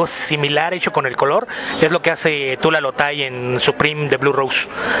ejemplo de algo similar hecho con el color es lo que hace Tula Lotay en Supreme de Blue Rose,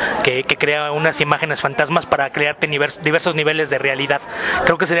 que crea unas imágenes fantasmas para crearte diversos niveles de realidad.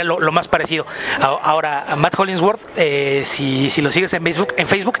 Creo que sería lo más parecido. Ahora, Matt Hollingsworth, si lo sigues en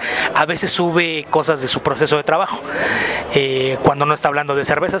Facebook, a veces sube cosas de su proceso de trabajo. Cuando no está hablando de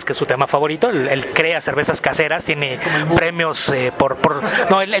cervezas, que es su tema favorito, él crea cervezas caseras, tiene premios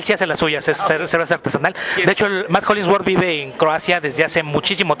No, él sí hace las suyas, es cerveza artesanal. De hecho, Matt Hollingsworth vive en Croacia desde hace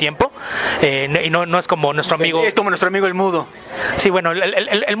muchísimo tiempo, y no es como nuestro amigo. Es como nuestro amigo el Mudo. Sí, bueno,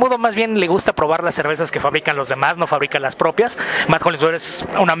 el Mudo más bien le gusta probar las cervezas que fabrican los demás, no fabrica las propias. Matt Hollingsworth es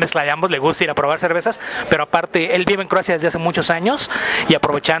una mezcla de ambos, le gusta ir a probar cervezas, pero aparte él vive en Croacia desde hace muchos años, y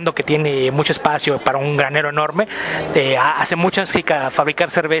aprovechando que tiene mucho espacio para un granero enorme, hace mucho a fabricar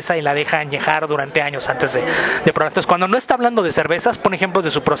cerveza y la deja añejar durante años antes de probar. Entonces, cuando no está hablando de cervezas, pone ejemplos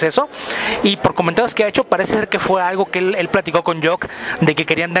de su proceso, y por comentarios que ha hecho parece ser que fue algo que él platicó con Jock, de que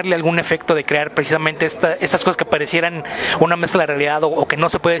querían darle algún efecto de crear precisamente estas cosas que parecieran una mezcla de realidad, o que no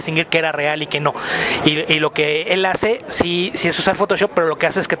se puede distinguir que era real y que no. Y lo que él hace sí es usar Photoshop, pero lo que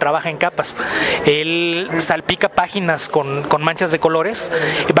hace es que trabaja en capas. Él salpica páginas con manchas de colores,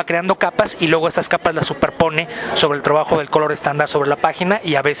 va creando capas, y luego estas capas las superpone sobre el trabajo del color estándar sobre la página,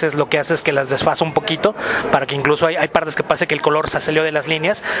 y a veces lo que hace es que las desfasa un poquito, para que incluso hay partes que pase que el color se salió de las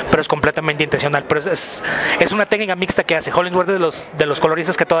líneas, pero es completamente intencional. Pero es una técnica mixta que hace Hollingsworth, de los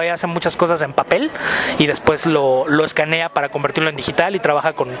coloristas que todavía hacen muchas cosas en papel y después lo escanea para convertirlo en digital, y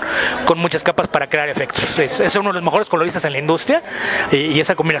trabaja con muchas capas para crear efectos. Es uno de los mejores coloristas en la industria, y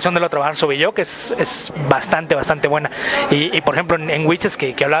esa combinación de lo trabajar sobre yo, que es bastante buena. Y por ejemplo en Witches,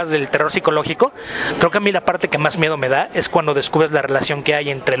 que hablabas del terror psicológico, creo que a mí la parte que más miedo me da es cuando descubres la relación que hay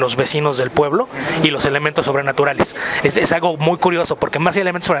entre los vecinos del pueblo y los elementos sobrenaturales. Es algo muy curioso, porque más que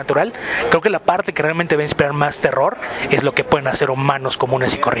elemento sobrenatural, creo que la parte que realmente va a inspirar más terror es lo que pueden hacer humanos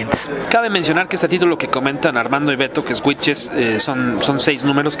comunes y corrientes. Cabe mencionar que este título que comentan Armando y Beto, que es Witches, son 6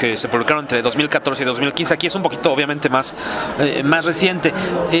 números que se publicaron entre 2014 y 2015. Aquí es un poquito obviamente más reciente.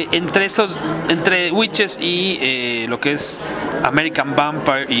 Entre Witches y lo que es American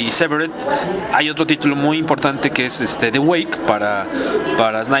Vampire y Severed, hay otro título muy importante que es The Wake para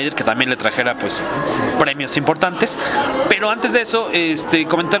Snyder, que también le trajera pues premios importantes. Pero antes de eso,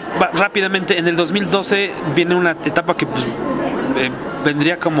 comentar rápidamente, en el 2012 viene una etapa que pues,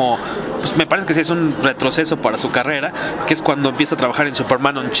 vendría como, pues me parece que sí es un retroceso para su carrera, que es cuando empieza a trabajar en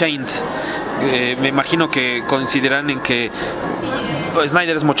Superman Unchained. Me imagino que coincidirán en que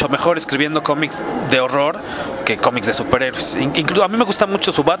Snyder es mucho mejor escribiendo cómics de horror que cómics de superhéroes. Incluso a mí me gusta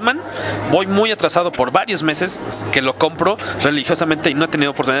mucho su Batman. Voy muy atrasado por varios meses que lo compro religiosamente y no he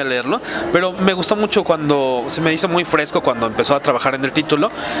tenido oportunidad de leerlo, pero me gustó mucho cuando se me hizo muy fresco cuando empezó a trabajar en el título,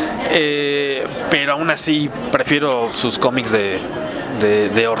 pero aún así prefiero sus cómics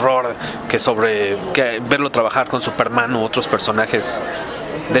de horror que verlo trabajar con Superman u otros personajes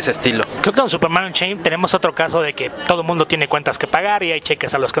de ese estilo. Creo que con Superman Unchained tenemos otro caso de que todo el mundo tiene cuentas que pagar y hay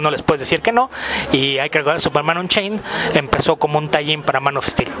cheques a los que no les puedes decir que no, y hay que recordar, Superman Unchained empezó como un tie-in para Man of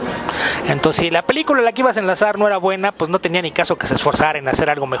Steel. Entonces, si la película a la que ibas a enlazar no era buena, pues no tenía ni caso que se esforzara en hacer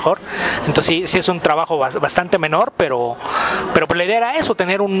algo mejor. Entonces sí es un trabajo bastante menor, pero pues la idea era eso,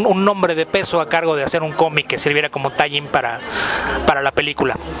 tener un nombre de peso a cargo de hacer un cómic que sirviera como tie-in para la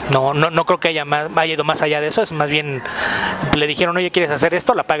película. No creo que haya ido más allá de eso. Es más bien, le dijeron, oye, ¿quieres hacer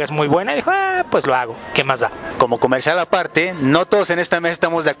esto? La paga es muy buena, y dijo, pues lo hago, ¿qué más da? Como comercial aparte, no todos en esta mesa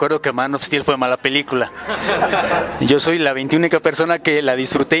estamos de acuerdo que Man of Steel fue mala película. Yo soy la 21ª persona que la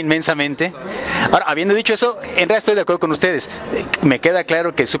disfruté inmensamente. Ahora, habiendo dicho eso, en realidad estoy de acuerdo con ustedes. Me queda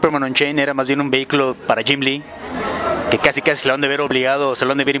claro que Superman Unchained era más bien un vehículo para Jim Lee, que casi se lo han de ver obligado, se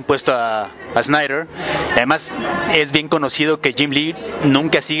lo han de ver impuesto a Snyder. Además, es bien conocido que Jim Lee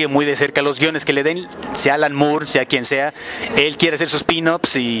nunca sigue muy de cerca los guiones que le den, sea Alan Moore, sea quien sea. Él quiere hacer sus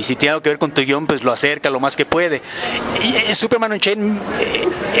pin-ups y si tiene algo que ver con tu guión, pues lo acerca lo más que puede. Y Superman Unchained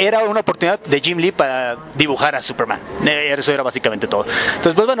era una oportunidad de Jim Lee para dibujar a Superman. Eso era básicamente todo.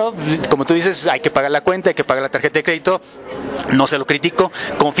 Entonces, pues bueno, como tú dices, hay que pagar la cuenta, hay que pagar la tarjeta de crédito. No se lo critico.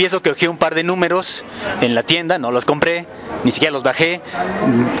 Confieso que cogí un par de números en la tienda, no los compré, ni siquiera los bajé.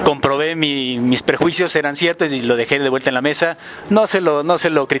 Comprobé mis prejuicios eran ciertos y lo dejé de vuelta en la mesa. No se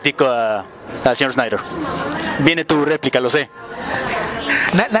lo critico al señor Snyder. Viene tu réplica, lo sé.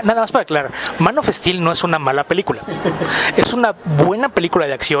 Nada más para aclarar, Man of Steel no es una mala película. Es una buena película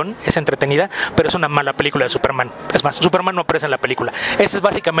de acción, es entretenida, pero es una mala película de Superman. Es más, Superman no aparece en la película. Ese es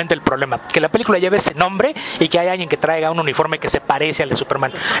básicamente el problema, que la película lleve ese nombre y que haya alguien que traiga un uniforme que se parece al de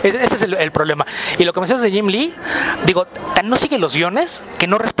Superman. Ese es el problema. Y lo que mencionas de Jim Lee, digo, tan no sigue los guiones que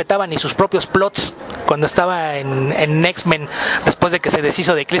no respetaba ni sus propios plots. Cuando estaba en X-Men, después de que se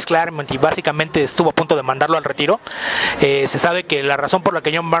deshizo de Chris Claremont y básicamente estuvo a punto de mandarlo al retiro, se sabe que la razón por la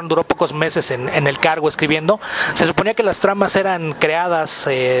que John Byrne duró pocos meses en el cargo escribiendo, se suponía que las tramas eran creadas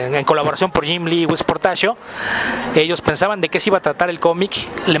en colaboración por Jim Lee y Whis Portacio. Ellos pensaban de qué se iba a tratar el cómic,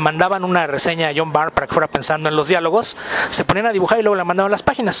 le mandaban una reseña a John Byrne para que fuera pensando en los diálogos, se ponían a dibujar y luego le mandaban las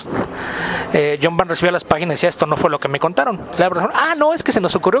páginas. John Byrne recibía las páginas y decía, esto no fue lo que me contaron. La persona, no, es que se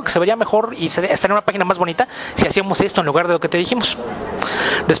nos ocurrió que se vería mejor y estaría una página más bonita si hacíamos esto en lugar de lo que te dijimos.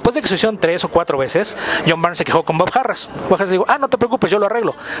 Después de que se hicieron 3 o 4 veces, John Byrne se quejó con Bob Harras. Bob Harras dijo, no te preocupes, yo lo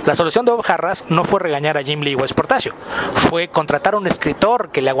arreglo. La solución de Bob Harras no fue regañar a Jim Lee y Whis Portacio, fue contratar a un escritor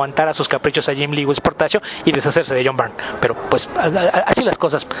que le aguantara sus caprichos a Jim Lee y Whis Portacio y deshacerse de John Byrne. Pero pues así las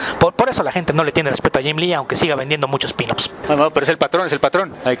cosas. Por eso la gente no le tiene respeto a Jim Lee, aunque siga vendiendo muchos pin-ups. No, pero es el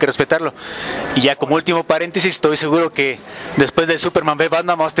patrón, hay que respetarlo. Y ya como último paréntesis, estoy seguro que después de Superman v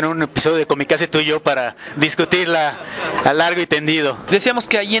Batman vamos a tener un episodio de Comicase tú y yo para discutirla a largo y tendido. Decíamos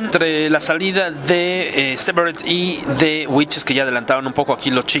que ahí entre la salida de Severed y de Witches, que ya adelantaban un poco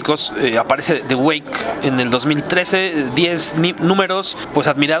aquí los chicos, aparece The Wake en el 2013, 10 números pues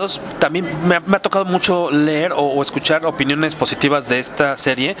admirados. También me ha tocado mucho leer o escuchar opiniones positivas de esta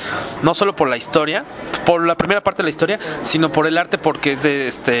serie, no solo por la historia, por la primera parte de la historia, sino por el arte, porque es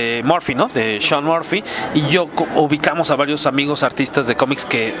de Murphy, ¿no? De Sean Murphy, y yo ubicamos a varios amigos artistas de cómics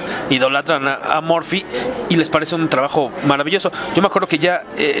que idolatran a Murphy y les parece un trabajo maravilloso. Yo me acuerdo que ya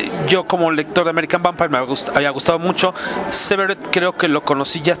yo como lector de American Vampire me había gustado mucho. Severed creo que lo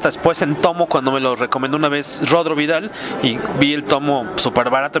conocí ya hasta después en tomo, cuando me lo recomendó una vez Rodro Vidal y vi el tomo súper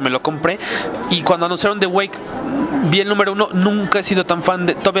barato y me lo compré. Y cuando anunciaron The Wake vi el número 1, nunca he sido tan fan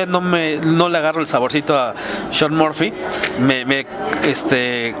de, todavía no le agarro el saborcito a Sean Murphy, me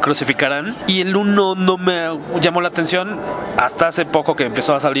crucificarán, y el 1 no me llamó la atención hasta hace poco que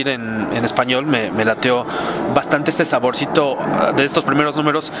empezó a salir en español. Me lateó bastante este saborcito de estos primeros primeros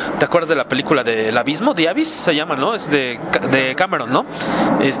números, ¿te acuerdas de la película del Abismo? The Abyss se llama, ¿no? Es de Cameron, ¿no?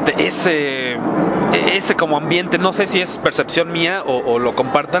 Ese como ambiente, no sé si es percepción mía o lo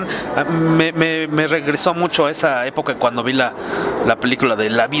compartan, me regresó mucho a esa época cuando vi la película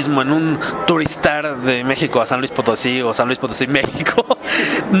del Abismo en un turistar de México a San Luis Potosí o San Luis Potosí, México.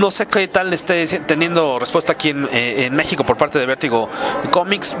 No sé qué tal esté teniendo respuesta aquí en México por parte de Vértigo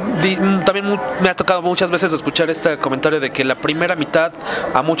Comics. También me ha tocado muchas veces escuchar este comentario de que la primera mitad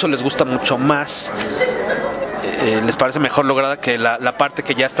a muchos les gusta mucho más, les parece mejor lograda que la parte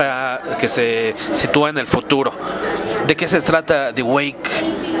que ya está, que se sitúa en el futuro. ¿De qué se trata The Wake?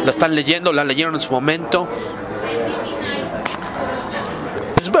 ¿La están leyendo? ¿La leyeron en su momento?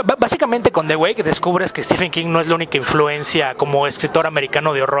 Básicamente con The Wake descubres que Stephen King no es la única influencia como escritor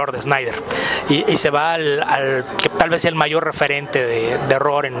americano de horror de Snyder y se va al que tal vez sea el mayor referente de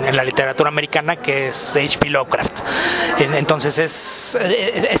horror en la literatura americana, que es H.P. Lovecraft. Entonces es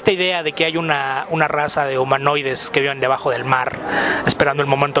esta idea de que hay una raza de humanoides que viven debajo del mar esperando el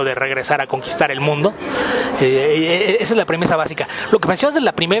momento de regresar a conquistar el mundo. Esa es la premisa básica. Lo que mencionas de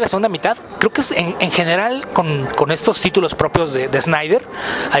la primera y la segunda mitad, creo que es en general con estos títulos propios de Snyder,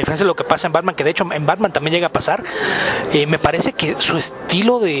 a diferencia de lo que pasa en Batman, que de hecho en Batman también llega a pasar, me parece que su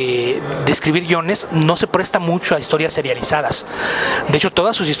estilo de escribir guiones no se presta mucho a historias serializadas. De hecho,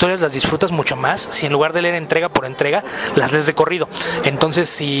 todas sus historias las disfrutas mucho más si en lugar de leer entrega por entrega, las lees de corrido. Entonces,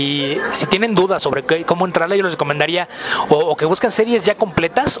 si tienen dudas sobre cómo entrarle, yo les recomendaría o que busquen series ya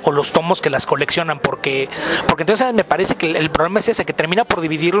completas o los tomos que las coleccionan, porque entonces me parece que el problema es ese, que termina por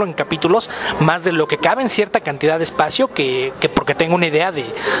dividirlo en capítulos más de lo que cabe en cierta cantidad de espacio que porque tengo una idea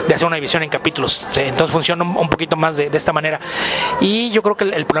de hacer una división en capítulos. Entonces funciona un poquito más de esta manera. Y yo creo que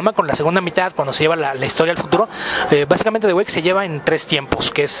el problema con la segunda mitad, cuando se lleva la historia al futuro, básicamente The Wake se lleva en 3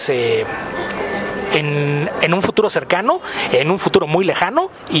 tiempos, que es en un futuro cercano, en un futuro muy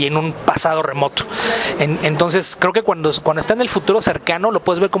lejano y en un pasado remoto. Entonces creo que cuando está en el futuro cercano lo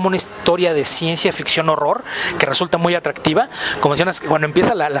puedes ver como una historia de ciencia ficción horror que resulta muy atractiva. Como mencionas, cuando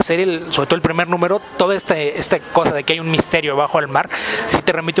empieza la serie, sobre todo el primer número, toda esta cosa de que hay un misterio bajo el mar sí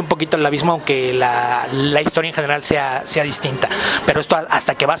te remite un poquito al abismo, aunque la historia en general sea distinta. Pero esto,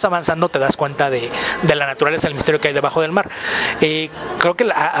 hasta que vas avanzando, te das cuenta de la naturaleza del misterio que hay debajo del mar. Creo que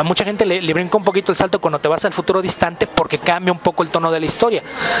a mucha gente le brinca un poquito el salto cuando te vas al futuro distante, porque cambia un poco el tono de la historia.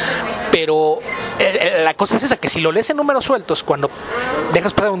 Pero la cosa es esa, que si lo lees en números sueltos, cuando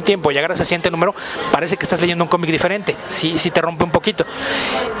dejas pasar un tiempo y agarras el siguiente número, parece que estás leyendo un cómic diferente. Sí te rompe un poquito.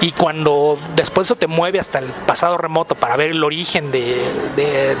 Y cuando después eso te mueve hasta el pasado remoto para ver el origen de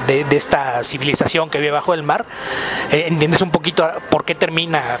esta civilización que vive bajo el mar, entiendes un poquito por qué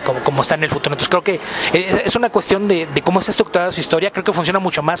termina como está en el futuro. Entonces creo que es una cuestión de cómo está estructurada su historia. Creo que funciona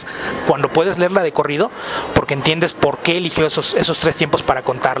mucho más cuando puedes leerla de corrido, porque entiendes por qué eligió esos 3 tiempos para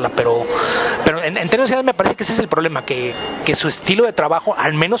contarla. Pero en términos generales me parece que ese es el problema, que su estilo de trabajo,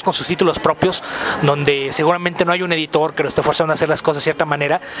 al menos con sus títulos propios, donde seguramente no hay un editor que lo esté forzando a hacer las cosas de cierta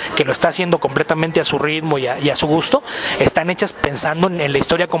manera, que lo está haciendo completamente a su ritmo y a su gusto, están hechas pensando en la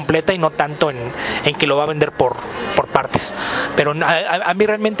historia completa y no tanto en que lo va a vender por partes. Pero a mí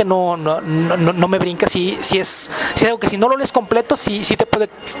realmente no me brinca. Si es algo que si no lo lees completo, sí te puede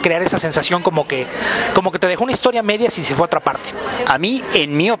crear esa sensación como que te dejó una historia media si se fue a otra parte. A mí,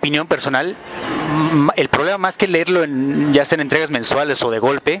 en mi opinión personal, el problema más que leerlo ya sea en entregas mensuales o de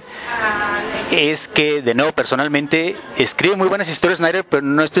golpe, es que, de nuevo, personalmente escribe muy buenas historias Snyder, pero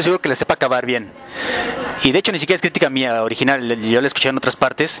no estoy seguro que las sepa acabar bien. Y de hecho ni siquiera es crítica mía original, yo la escuché en otras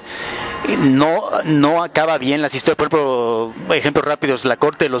partes. No acaba bien las historias. Por ejemplo, ejemplos rápidos, La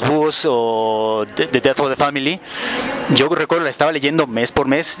Corte de los Búhos o The Death of the Family. Yo recuerdo, la estaba leyendo mes por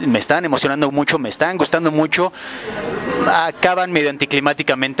mes, me estaban emocionando mucho, me estaban gustando mucho. Acaban medio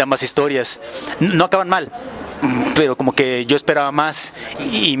anticlimáticamente ambas historias. No acaban mal, pero como que yo esperaba más,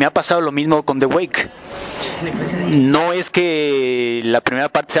 y me ha pasado lo mismo con The Wake. No es que la primera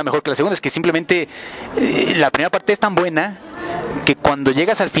parte sea mejor que la segunda, es que simplemente la primera parte es tan buena que cuando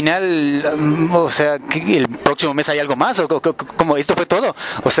llegas al final, o sea, que el próximo mes hay algo más, o como esto fue todo,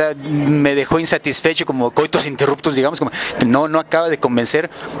 o sea, me dejó insatisfecho, como coitus interruptus, digamos, como no acaba de convencer.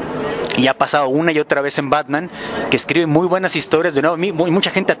 Y ha pasado una y otra vez en Batman, que escribe muy buenas historias. De nuevo, mucha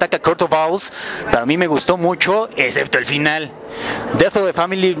gente ataca Court of Owls, pero a mí me gustó mucho, excepto el final. Death of the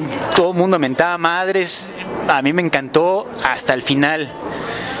Family, todo el mundo mentaba madres, a mí me encantó hasta el final.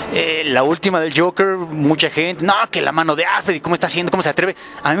 La última del Joker, mucha gente, no, que la mano de Alfred, ¿cómo está haciendo? ¿Cómo se atreve?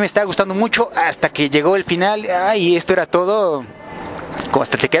 A mí me estaba gustando mucho hasta que llegó el final, y esto era todo.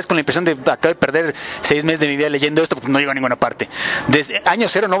 hasta te quedas con la impresión de acabo de perder 6 meses de mi vida leyendo esto porque no llego a ninguna parte. Desde año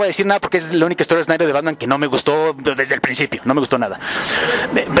cero no voy a decir nada porque es la única historia de Snyder de Batman que no me gustó desde el principio, no me gustó nada.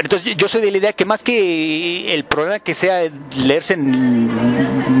 Pero entonces yo soy de la idea que más que el problema que sea leerse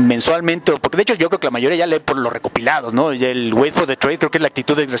mensualmente, porque de hecho yo creo que la mayoría ya lee por los recopilados, ¿no? El wait for the trade creo que es la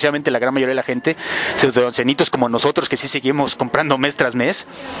actitud desgraciadamente de la gran mayoría de la gente, cenitos como nosotros que sí seguimos comprando mes tras mes.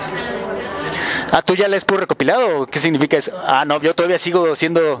 ¿Tú ya lees puro recopilado? ¿Qué significa eso? No, yo todavía sigo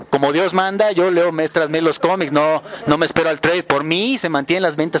siendo como Dios manda, yo leo mes tras mes los cómics, no me espero al trade. Por mí se mantienen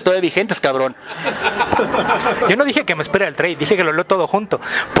las ventas todavía vigentes, cabrón. Yo no dije que me espere al trade, dije que lo leo todo junto.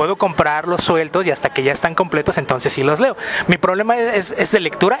 Puedo comprarlos sueltos y hasta que ya están completos, entonces sí los leo. Mi problema es de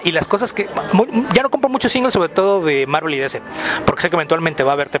lectura y las cosas que... Ya no compro muchos singles, sobre todo de Marvel y DC, porque sé que eventualmente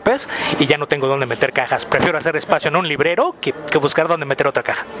va a haber TPs y ya no tengo dónde meter cajas. Prefiero hacer espacio en un librero que buscar dónde meter otra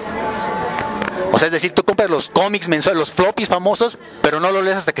caja. O sea, es decir, tú compras los cómics mensuales, los floppies famosos, pero no lo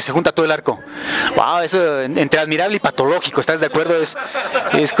lees hasta que se junta todo el arco. Wow, eso entre admirable y patológico, ¿estás de acuerdo? Es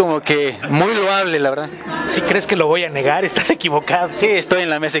como que muy loable, la verdad. Si crees que lo voy a negar, estás equivocado. Sí, estoy en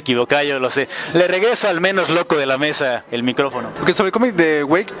la mesa equivocada, yo lo sé. Le regreso al menos loco de la mesa el micrófono. Porque sobre el cómic de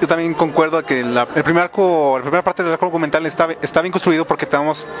Wake, yo también concuerdo que la primera parte del arco documental está bien construido porque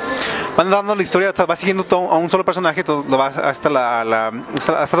van dando la historia, va siguiendo a un solo personaje, lo va hasta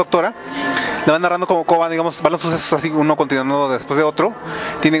esta doctora. Le van narrando cómo van, digamos, van los sucesos así, uno continuando después de otro,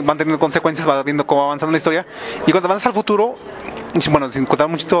 van teniendo consecuencias, va viendo cómo va avanzando la historia, y cuando avanzas al futuro, bueno, sin contar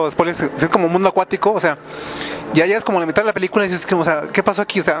muchos spoilers, es como un mundo acuático, o sea, ya llegas como a la mitad de la película y dices, o sea, ¿qué pasó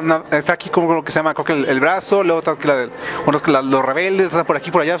aquí? O sea, está aquí como lo que se llama, creo que el brazo, luego está aquí los rebeldes, están por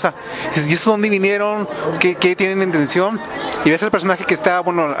aquí, por allá, o sea, ¿y estos dónde vinieron? ¿Qué tienen intención? Y ves al personaje que está,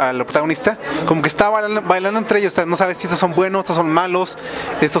 bueno, al protagonista, como que está bailando entre ellos, o sea, no sabes si estos son buenos, estos son malos,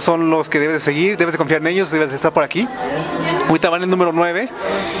 estos son los que debes de seguir, debes de confiar en ellos, debes de estar por aquí. Ahorita van en el número 9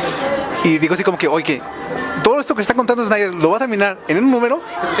 y digo así como que, oye, todo esto que está contando Snyder lo va a terminar en un número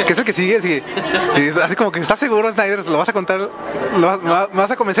que es el que sigue. Y así como que está seguro Snyder, lo vas a contar, me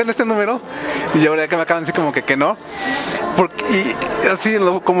vas a convencer en este número, y ahora que me acaban de decir como que no, y así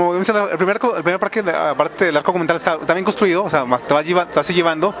como mencioné, el primer parte del arco documental está bien construido, o sea, te vas así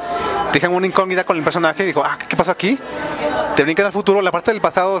llevando, te dejan una incógnita con el personaje y digo, ¿qué pasó aquí? Te brincan al futuro, la parte del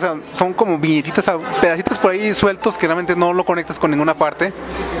pasado, o sea, son como viñetitas, pedacitos por ahí sueltos que realmente no lo conectas con ninguna parte.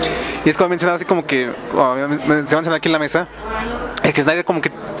 Y es como mencionado así como que se menciona aquí en la mesa, que Snyder como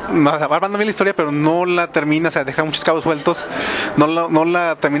que va armando bien la historia, pero no la termina, o sea, deja muchos cabos sueltos, no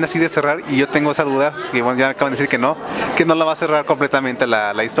la termina así de cerrar, y yo tengo esa duda, y bueno, ya acaban de decir que no la va a cerrar completamente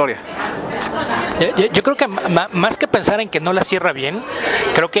la historia. Yo creo que más que pensar en que no la cierra bien,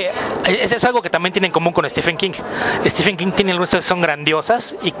 creo que eso es algo que también tiene en común con Stephen King. Stephen King tiene algunas que son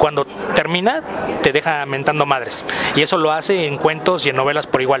grandiosas y cuando termina te deja mentando madres, y eso lo hace en cuentos y en novelas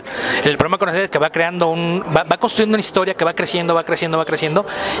por igual. El problema con él es que va construyendo una historia que va creciendo,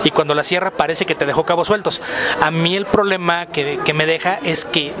 y cuando la cierra parece que te dejó cabos sueltos. A mí el problema que me deja es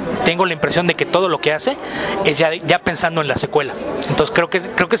que tengo la impresión de que todo lo que hace es ya pensando en la secuela. Entonces creo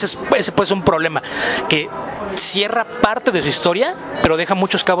que ese puede ser un problema, que cierra parte de su historia pero deja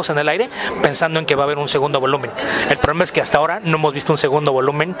muchos cabos en el aire pensando en que va a haber un segundo volumen. El problema es que hasta ahora no hemos visto un segundo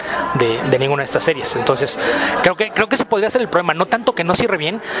volumen de ninguna de estas series. Entonces creo que ese podría ser el problema, no tanto que no cierre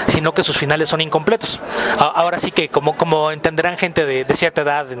bien, sino que sus finales son incompletos. Ahora sí que como entenderán gente de cierta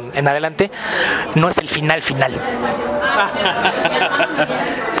edad en adelante, no es el final.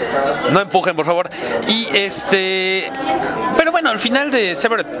 No empujen, por favor. Pero bueno, al final de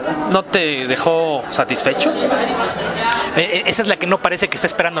Severed, ¿no te dejó satisfecho? Esa es la que no parece que esté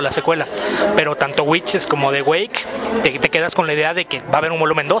esperando la secuela. Pero tanto Witches como The Wake te quedas con la idea de que va a haber un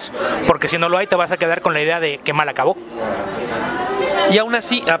volumen 2, porque si no lo hay te vas a quedar con la idea de que mal acabó. Y aún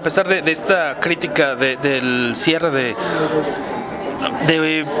así, a pesar de esta crítica del cierre de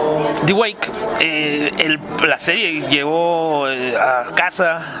The Wake, la serie llevó a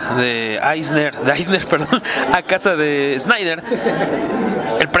casa de Eisner, a casa de Snyder,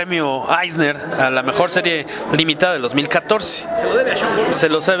 el premio Eisner a la mejor serie limitada del 2014. Se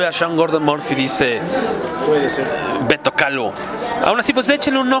lo debe a Sean Gordon Murphy, dice Beto Calvo. Aún así, pues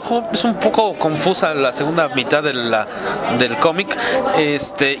échenle un ojo. Es un poco confusa la segunda mitad del cómic,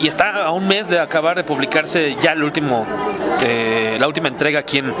 y está a un mes de acabar de publicarse ya la última entrega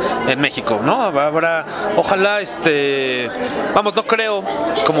aquí en México, ¿no? Ojalá, vamos, no creo,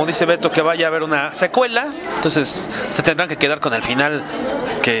 como dice Beto, que vaya a haber una secuela, entonces se tendrán que quedar con el final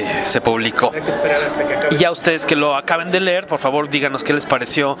que se publicó. Y ya ustedes que lo acaben de leer, por favor díganos qué les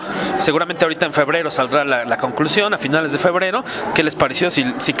pareció. Seguramente ahorita en febrero saldrá la conclusión, a finales de febrero. ¿Qué les pareció?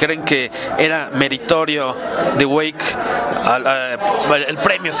 Si creen que era meritorio The Wake, el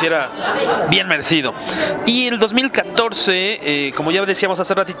premio, si era bien merecido. Y el 2014, como ya decíamos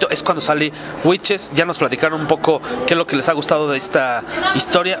hace ratito, es cuando sale Witches. Ya nos platicaron un poco qué es lo que les ha gustado de esta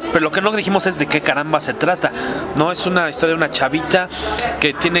historia, pero lo que no dijimos es de qué caramba se trata. No es una historia de una chavita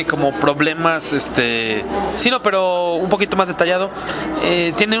que tiene como problemas, pero un poquito más detallado.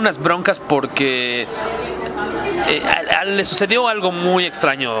 Tiene unas broncas porque le sucedió algo muy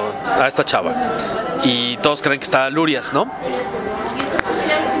extraño a esta chava y todos creen que está lurias, ¿no?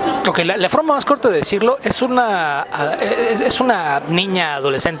 Ok, la forma más corta de decirlo es una niña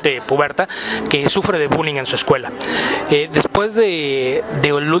adolescente puberta que sufre de bullying en su escuela. Después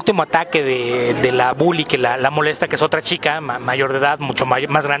del último ataque de la bully que la molesta, que es otra chica mayor de edad, mucho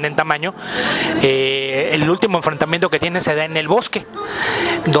más grande en tamaño, el último enfrentamiento que tiene se da en el bosque,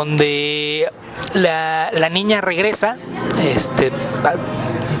 donde la niña regresa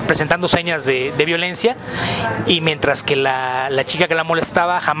presentando señas de violencia, y mientras que la chica que la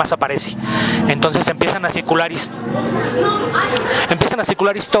molestaba jamás aparece. Entonces empiezan a circular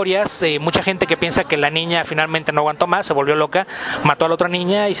historias, mucha gente que piensa que la niña finalmente no aguantó más, se volvió loca, mató a la otra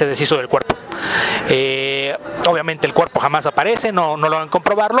niña y se deshizo del cuerpo. Obviamente el cuerpo jamás aparece, no logran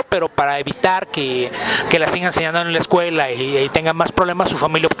comprobarlo, pero para evitar que la sigan enseñando en la escuela y tengan más problemas, su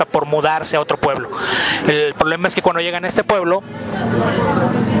familia opta por mudarse a otro pueblo. El problema es que cuando llegan a este pueblo,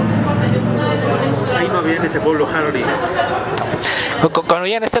 ahí no había en ese pueblo Harry. Cuando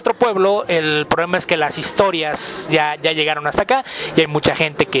llegan a este otro pueblo, el problema es que las historias ya llegaron hasta acá y hay mucha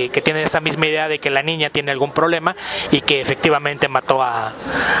gente que tiene esa misma idea de que la niña tiene algún problema y que efectivamente mató a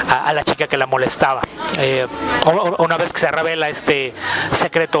la chica que la molestaba. Una vez que se revela este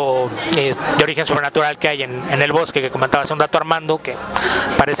secreto de origen sobrenatural que hay en el bosque, que comentaba hace un rato Armando, que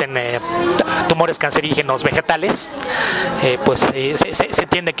parecen tumores cancerígenos vegetales, se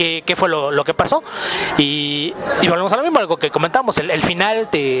entiende qué fue lo que pasó, y volvemos a lo mismo, algo que comentamos, el final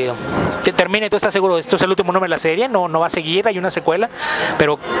te termina y tú estás seguro, esto es el último número de la serie, no va a seguir, hay una secuela,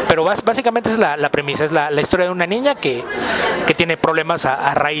 pero básicamente es la premisa, es la historia de una niña que tiene problemas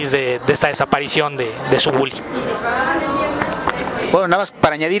a raíz de esta desaparición de su bully. Bueno, nada más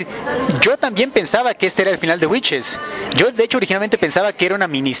para añadir, yo también pensaba que este era el final de Witches. Yo, de hecho, originalmente pensaba que era una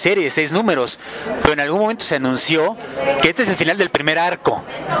miniserie de 6 números, pero en algún momento se anunció que este es el final del primer arco.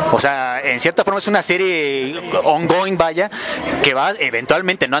 O sea, en cierta forma es una serie ongoing, vaya, que va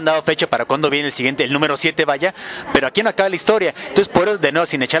eventualmente, no han dado fecha para cuándo viene el siguiente, el número 7, vaya, pero aquí no acaba la historia. Entonces, por eso, de nuevo,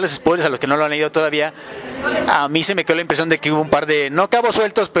 sin echarles spoilers a los que no lo han leído todavía, a mí se me quedó la impresión de que hubo un par de, no cabos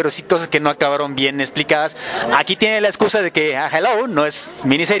sueltos, pero sí cosas que no acabaron bien explicadas. Aquí tiene la excusa de que, hello, no es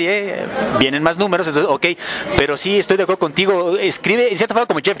miniserie, vienen más números, entonces, ok, pero sí estoy de acuerdo contigo, escribe en cierta forma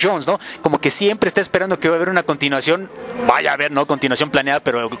como Jeff Jones, ¿no? Como que siempre está esperando que va a haber una continuación, vaya a haber, ¿no? Continuación planeada,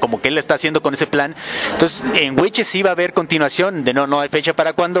 pero como que él la está haciendo con ese plan. Entonces, en Witches sí va a haber continuación, no hay fecha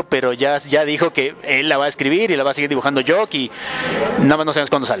para cuándo, pero ya dijo que él la va a escribir y la va a seguir dibujando Jock, y nada más no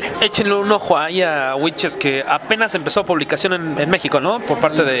sabemos cuándo sale. Échenle un ojo ahí a Witches, que apenas empezó publicación en México, ¿no? Por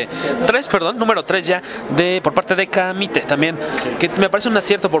parte de número 3 ya, por parte de Camite también, que me parece un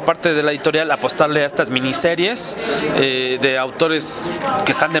acierto por parte de la editorial apostarle a estas miniseries de autores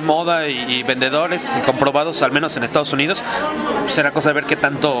que están de moda y vendedores y comprobados, al menos en Estados Unidos. Será cosa de ver qué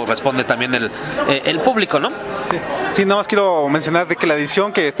tanto responde también el público, ¿no? Sí, nada más quiero mencionar de que la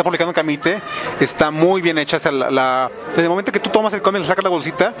edición que está publicando Camite está muy bien hecha. O sea, desde el momento que tú tomas el cómic, le sacas la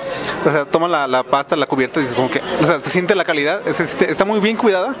bolsita, o sea, toma la pasta, la cubierta, y como que, o sea, se siente la calidad, está muy bien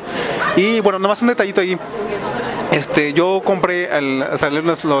cuidada. Y bueno, nada más un detallito ahí. Yo compré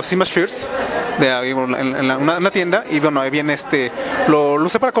los Image Fears en una tienda, y bueno, viene lo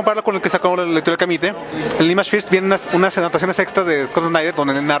usé para comprarlo con el que sacó la lectura del Camite. El Image Fears viene unas anotaciones extras de Scott Snyder,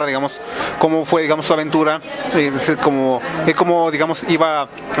 donde él narra, digamos, cómo fue, digamos, su aventura, como digamos, iba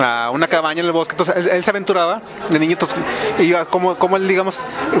a una cabaña en el bosque. Entonces él se aventuraba de niñito, iba como él, digamos,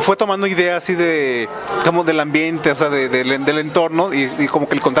 fue tomando ideas así como del ambiente, o sea, del entorno, y como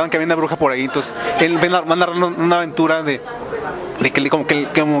que le contaban que había una bruja por ahí. Entonces él va narrando una aventura de que como que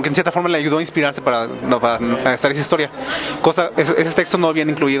en cierta forma le ayudó a inspirarse para estar esa historia. Ese texto no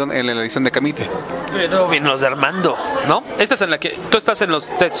viene incluido en la edición de Camite. Pero vienen los de Armando, ¿no? Esta es en la que tú estás en los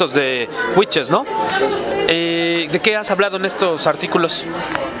textos de Witches, ¿no? ¿De qué has hablado en estos artículos?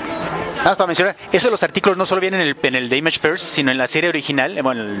 Nada más para mencionar, eso de los artículos no solo vienen en el de Image First, sino en la serie original,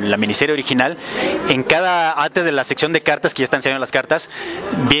 bueno, en la miniserie original. Antes de la sección de cartas, que ya están enseñando las cartas,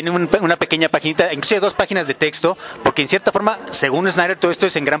 viene una pequeña paginita, incluso 2 páginas de texto, porque en cierta forma, según Snyder, todo esto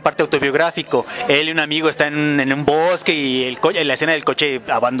es en gran parte autobiográfico. Él y un amigo están en un bosque y la escena del coche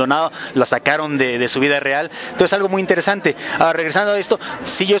abandonado la sacaron de su vida real. Entonces, algo muy interesante. Ahora, regresando a esto,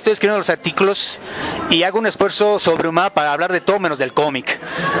 sí, yo estoy escribiendo los artículos y hago un esfuerzo sobrehumano para hablar de todo menos del cómic.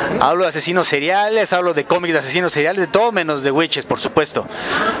 Hablo de asesinos seriales, hablo de cómics de asesinos seriales, de todo menos de Witches, por supuesto.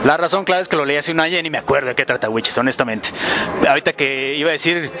 La razón clave es que lo leí hace un año y ni me acuerdo de qué trata Witches, honestamente. Ahorita que iba a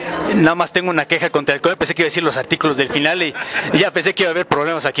decir, nada más tengo una queja contra el cómic, pensé que iba a decir los artículos del final y ya pensé que iba a haber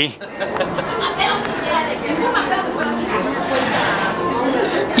problemas aquí.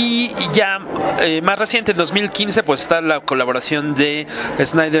 Y ya más reciente, en 2015, pues está la colaboración de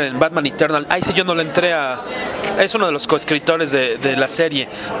Snyder en Batman Eternal. Ahí sí yo no le entré a... Es uno de los coescritores de la serie.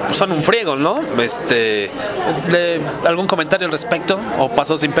 Pues son un friego, ¿no? ¿Algún comentario al respecto? ¿O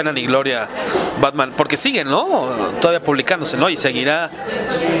pasó sin pena ni gloria Batman? Porque siguen, ¿no? Todavía publicándose, ¿no? Y seguirá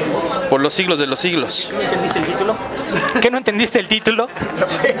por los siglos de los siglos. ¿No entendiste el título? ¿Qué no entendiste el título?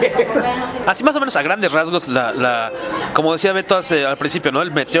 Así más o menos a grandes rasgos, como decía Beto al principio, ¿no?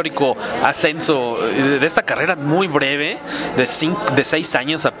 El meteórico ascenso de esta carrera muy breve, de 6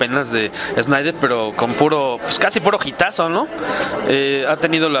 años apenas de Snyder, pero con pues casi puro hitazo, ¿no? Ha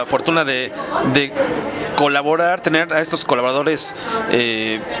tenido la fortuna de colaborar, tener a estos colaboradores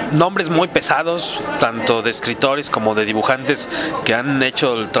nombres muy pesados, tanto de escritores como de dibujantes que han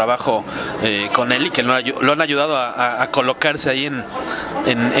hecho el trabajo con él y que lo han ayudado a colocarse ahí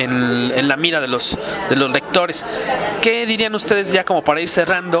en la mira de los lectores. ¿Qué dirían ustedes ya como para ir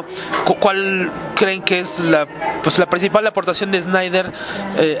cerrando? ¿Cuál creen que es la principal aportación de Snyder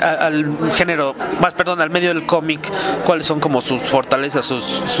al género, al medio del cómic? ¿Cuáles son como sus fortalezas,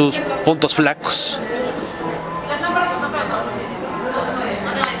 sus puntos flacos?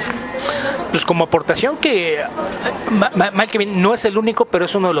 Pues como aportación que mal que bien no es el único, pero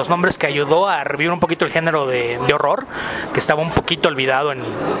es uno de los nombres que ayudó a revivir un poquito el género de horror, que estaba un poquito olvidado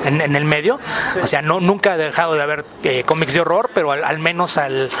en el medio. O sea, nunca ha dejado de haber cómics de horror, pero al menos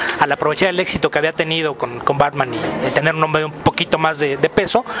al aprovechar el éxito que había tenido con Batman y tener un nombre un poquito más de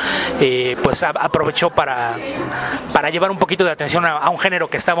peso, pues aprovechó para llevar un poquito de atención a un género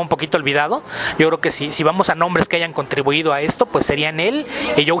que estaba un poquito olvidado. Yo creo que si vamos a nombres que hayan contribuido a esto, pues serían él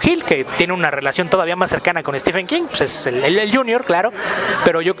y Joe Hill, que tiene una relación todavía más cercana con Stephen King, pues es el Junior, claro,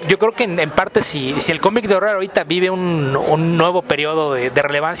 pero yo creo que en parte si el cómic de horror ahorita vive un nuevo periodo de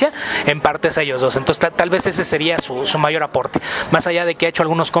relevancia, en parte es ellos dos. Entonces tal vez ese sería su mayor aporte, más allá de que ha hecho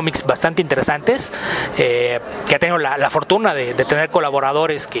algunos cómics bastante interesantes, que ha tenido la fortuna de tener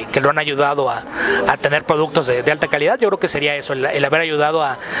colaboradores que lo han ayudado a tener productos de alta calidad. Yo creo que sería eso, el haber ayudado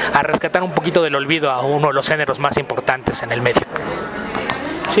a rescatar un poquito del olvido a uno de los géneros más importantes en el medio.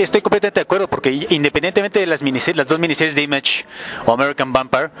 Sí, estoy completamente de acuerdo, porque independientemente de las 2 miniseries de Image o American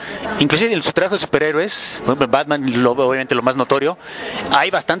Vampire, inclusive en su trabajo de superhéroes, Batman obviamente lo más notorio, hay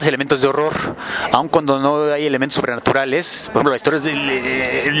bastantes elementos de horror, aun cuando no hay elementos sobrenaturales. Por ejemplo,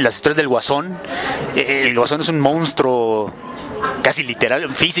 las historias del Guasón. El Guasón es un monstruo casi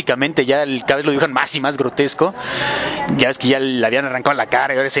literal, físicamente ya cada vez lo dibujan más y más grotesco. Ya es que ya le habían arrancado la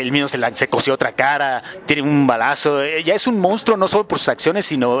cara y ahora él mismo se cosió otra cara, tiene un balazo, ya es un monstruo no solo por sus acciones,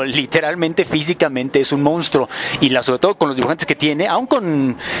 sino literalmente, físicamente es un monstruo. Y sobre todo con los dibujantes que tiene, aún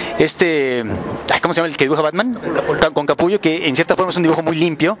con ¿cómo se llama el que dibuja Batman? Con Capullo, que en cierta forma es un dibujo muy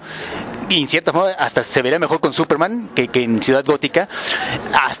limpio, y en cierta forma hasta se vería mejor con Superman que en Ciudad Gótica.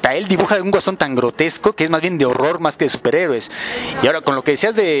 Hasta él dibuja un Guasón tan grotesco que es más bien de horror más que de superhéroes. Y ahora con lo que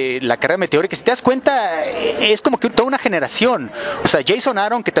decías de la carrera meteórica, si te das cuenta, es como que toda una generación. O sea, Jason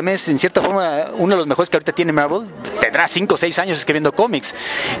Aaron, que también es en cierta forma uno de los mejores que ahorita tiene Marvel, tendrá 5 o 6 años escribiendo cómics.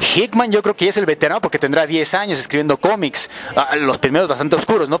 Hickman yo creo que ya es el veterano porque tendrá 10 años escribiendo cómics. Los primeros bastante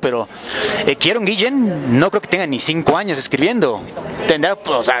oscuros, ¿no? Pero Kieron Gillen no creo que tenga ni 5 años escribiendo. Tendrá,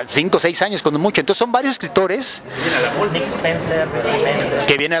 5 o 6 años cuando mucho. Entonces son varios escritores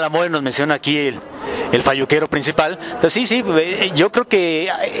que viene a la moda y nos menciona aquí el falluquero principal. Entonces sí, yo creo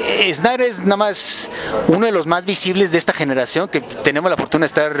que Snyder es nada más uno de los más visibles de esta generación que tenemos la fortuna de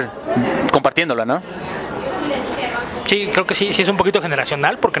estar compartiéndola, ¿no? Sí, creo que sí es un poquito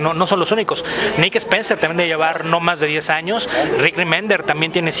generacional, porque no son los únicos. Nick Spencer también debe llevar no más de 10 años. Rick Remender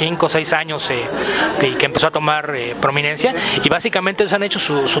también tiene 5 o 6 años que empezó a tomar prominencia. Y básicamente ellos han hecho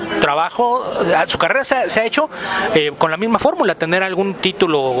su trabajo, su carrera se ha hecho con la misma fórmula: tener algún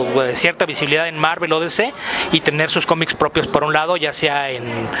título de cierta visibilidad en Marvel o DC y tener sus cómics propios por un lado, ya sea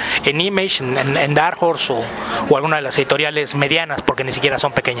en Image, en Dark Horse o alguna de las editoriales medianas, porque ni siquiera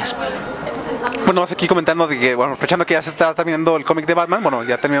son pequeñas. Bueno, vamos aquí comentando de que, bueno, aprovechando que ya se está terminando el cómic de Batman, bueno,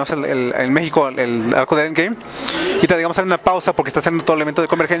 ya terminamos en México el arco de Endgame, y te digamos hacer una pausa porque está haciendo todo el evento de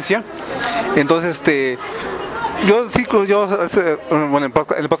convergencia. Entonces, bueno,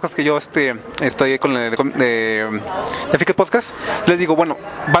 el podcast que yo estoy con el de Ficket Podcast, les digo, bueno,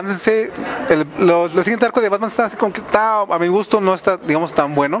 aváncense, el siguiente arco de Batman está así como que está, a mi gusto, no está, digamos,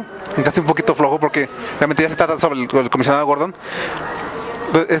 tan bueno, está un poquito flojo porque realmente ya se trata sobre el comisionado Gordon.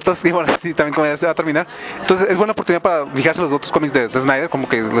 Estos, y bueno, sí, también como ya se va a terminar. Entonces es buena oportunidad para fijarse los otros cómics de Snyder, como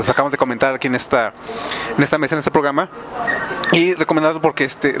que les acabamos de comentar aquí en esta mesa, en este programa. Y recomendarlo porque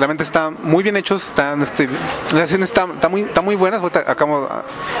realmente están muy bien hechos, la edición está muy buena.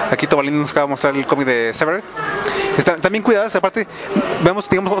 Aquí Tobalín nos acaba de mostrar el cómic de Severed. Están bien cuidadas, aparte vemos,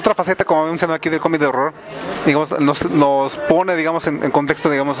 digamos, otra faceta, como habíamos mencionado aquí, del cómic de horror. Digamos, nos pone, digamos, en contexto,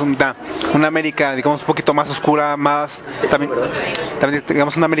 digamos, una América, digamos, un poquito más oscura, más también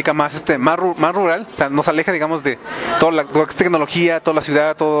digamos, una América más más rural. O sea, nos aleja, digamos, de toda la tecnología, toda la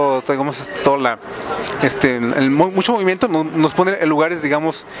ciudad, todo digamos, mucho movimiento. Nos pone en lugares,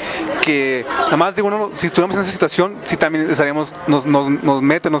 digamos, que además de uno, si estuviéramos en esa situación, sí también estaríamos,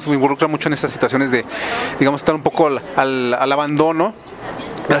 nos involucra mucho en estas situaciones de, digamos, estar un poco al abandono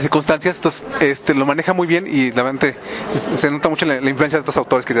de las circunstancias. Entonces lo maneja muy bien y realmente se nota mucho la influencia de estos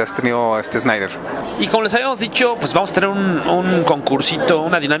autores que has tenido Snyder. Y como les habíamos dicho, pues vamos a tener un concursito,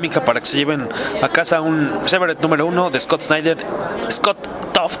 una dinámica para que se lleven a casa un Severed número 1 de Scott Snyder,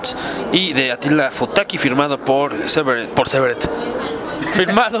 Scott Toft, y de Attila Futaki, firmado por Severed.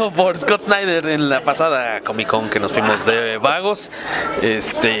 Firmado por Scott Snyder en la pasada Comic Con que nos fuimos de vagos.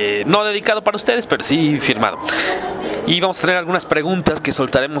 No dedicado para ustedes, pero sí firmado. Y vamos a tener algunas preguntas que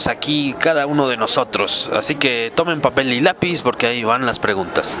soltaremos aquí cada uno de nosotros. Así que tomen papel y lápiz porque ahí van las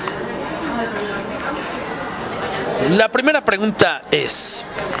preguntas. La primera pregunta es...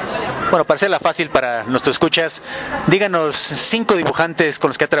 Bueno, para hacerla fácil para nuestros escuchas, díganos 5 dibujantes con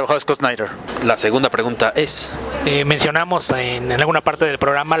los que ha trabajado Scott Snyder. La segunda pregunta es... mencionamos en alguna parte del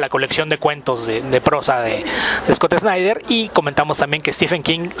programa la colección de cuentos de prosa de Scott Snyder, y comentamos también que Stephen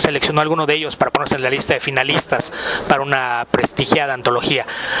King seleccionó alguno de ellos para ponerse en la lista de finalistas para una prestigiada antología.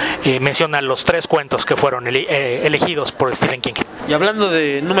 Menciona los 3 cuentos que fueron elegidos por Stephen King. Y hablando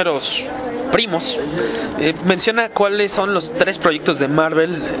de números primos, menciona cuáles son los 3 proyectos de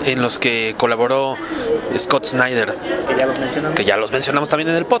Marvel en los que colaboró Scott Snyder, que ya los mencionamos también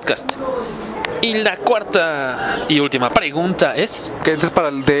en el podcast. Y la cuarta y última pregunta es... Que este es para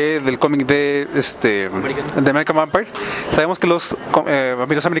el del cómic de American Vampire. Sabemos que los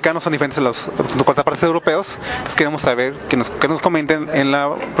vampiros americanos son diferentes a los contrapartes europeos. Entonces queremos saber, que nos comenten en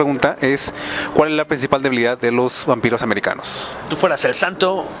la pregunta, es ¿cuál es la principal debilidad de los vampiros americanos? Tú fueras el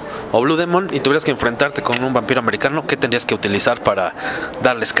Santo o Blue Demon y tuvieras que enfrentarte con un vampiro americano, ¿qué tendrías que utilizar para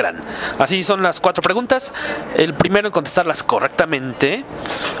darles crán? Así son las 4 preguntas. El primero en contestarlas correctamente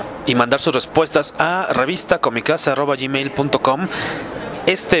y mandar sus respuestas a revistacomicaza@gmail.com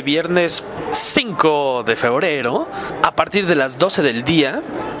este viernes 5 de febrero a partir de las 12 del día.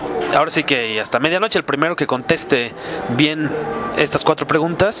 Ahora sí que hasta medianoche, el primero que conteste bien estas 4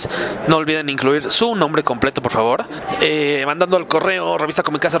 preguntas, no olviden incluir su nombre completo, por favor, mandando al correo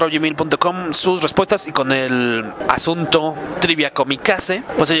revistacomicaza@gmail.com sus respuestas, y con el asunto Trivia Comicase,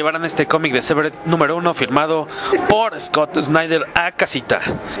 pues se llevarán este cómic de Severed número 1 firmado por Scott Snyder a casita.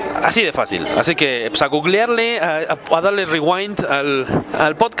 Así de fácil. Así que pues a googlearle, a darle rewind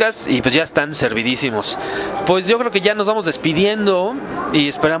al podcast, y pues ya están servidísimos. Pues yo creo que ya nos vamos despidiendo y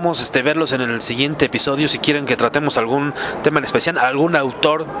esperamos verlos en el siguiente episodio. Si quieren que tratemos algún tema en especial, algún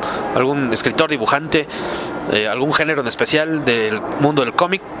autor, algún escritor, dibujante, algún género en especial del mundo del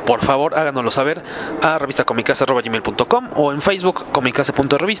cómic, por favor háganoslo saber a revistacomicaza@gmail.com, o en Facebook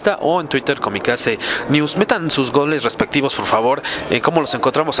comicase.revista, o en Twitter comicase news. Metan sus goles respectivos, por favor. ¿Cómo los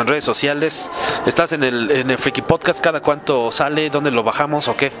encontramos en redes sociales? ¿Estás en el Freaky Podcast? ¿Cada cuánto sale? ¿Dónde lo bajamos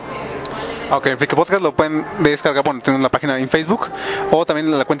o qué? Ok, el Freaky Podcast lo pueden descargar, tenemos la página en Facebook, o también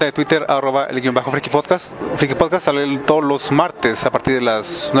en la cuenta de Twitter @el_Freaky Podcast. Freaky Podcast sale todos los martes a partir de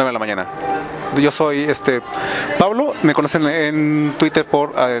las 9 de la mañana. Yo soy Pablo, me conocen en Twitter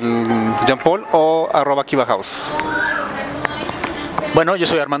por Jean Paul o @Kiva House. Bueno, yo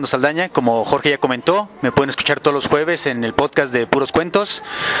soy Armando Saldaña, como Jorge ya comentó, me pueden escuchar todos los jueves en el podcast de Puros Cuentos.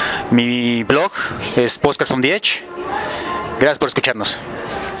 Mi blog es Postcards from the Edge. Gracias por escucharnos.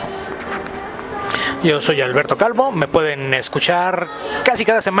 Yo soy Alberto Calvo, me pueden escuchar casi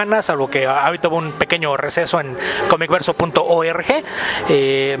cada semana, salvo que ahorita hubo un pequeño receso en comicverso.org.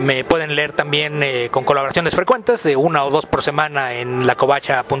 Me pueden leer también con colaboraciones frecuentes, de 1 o 2 por semana en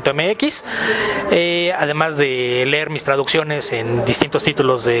lacovacha.mx, además de leer mis traducciones en distintos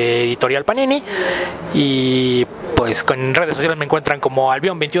títulos de Editorial Panini. Y pues en redes sociales me encuentran como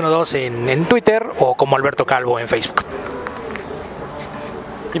Albion212 en Twitter o como Alberto Calvo en Facebook.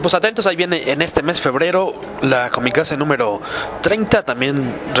 Y pues atentos, ahí viene en este mes febrero la Comicase número 30,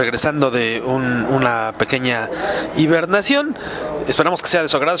 también regresando de una pequeña hibernación. Esperamos que sea de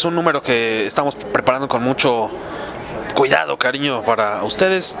su agrado, es un número que estamos preparando con mucho cuidado, cariño para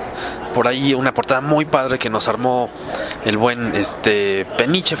ustedes. Por ahí una portada muy padre que nos armó el buen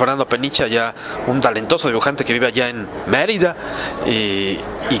Peniche, Fernando Peniche, ya un talentoso dibujante que vive allá en Mérida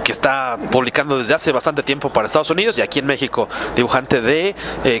y que está publicando desde hace bastante tiempo para Estados Unidos y aquí en México, dibujante de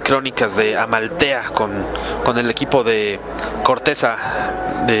crónicas de Amaltea con el equipo de Corteza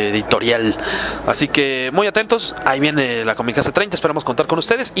de Editorial. Así que muy atentos, ahí viene la Comicase 30, esperamos contar con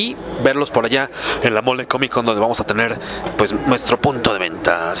ustedes y verlos por allá en la Mole Comic Con, donde vamos a tener pues nuestro punto de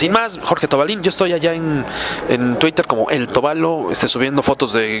venta. Sin más, Jorge Tobalín, yo estoy allá en Twitter como El Tobalo, subiendo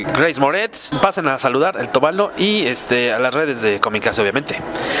fotos de Grace Moretz. Pasen a saludar El Tobalo y a las redes de Comicase, obviamente.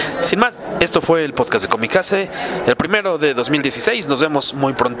 Sin más, esto fue el podcast de Comicase, el primero de 2016. Nos vemos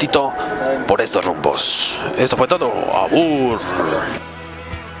muy prontito por estos rumbos. Esto fue todo. Abur.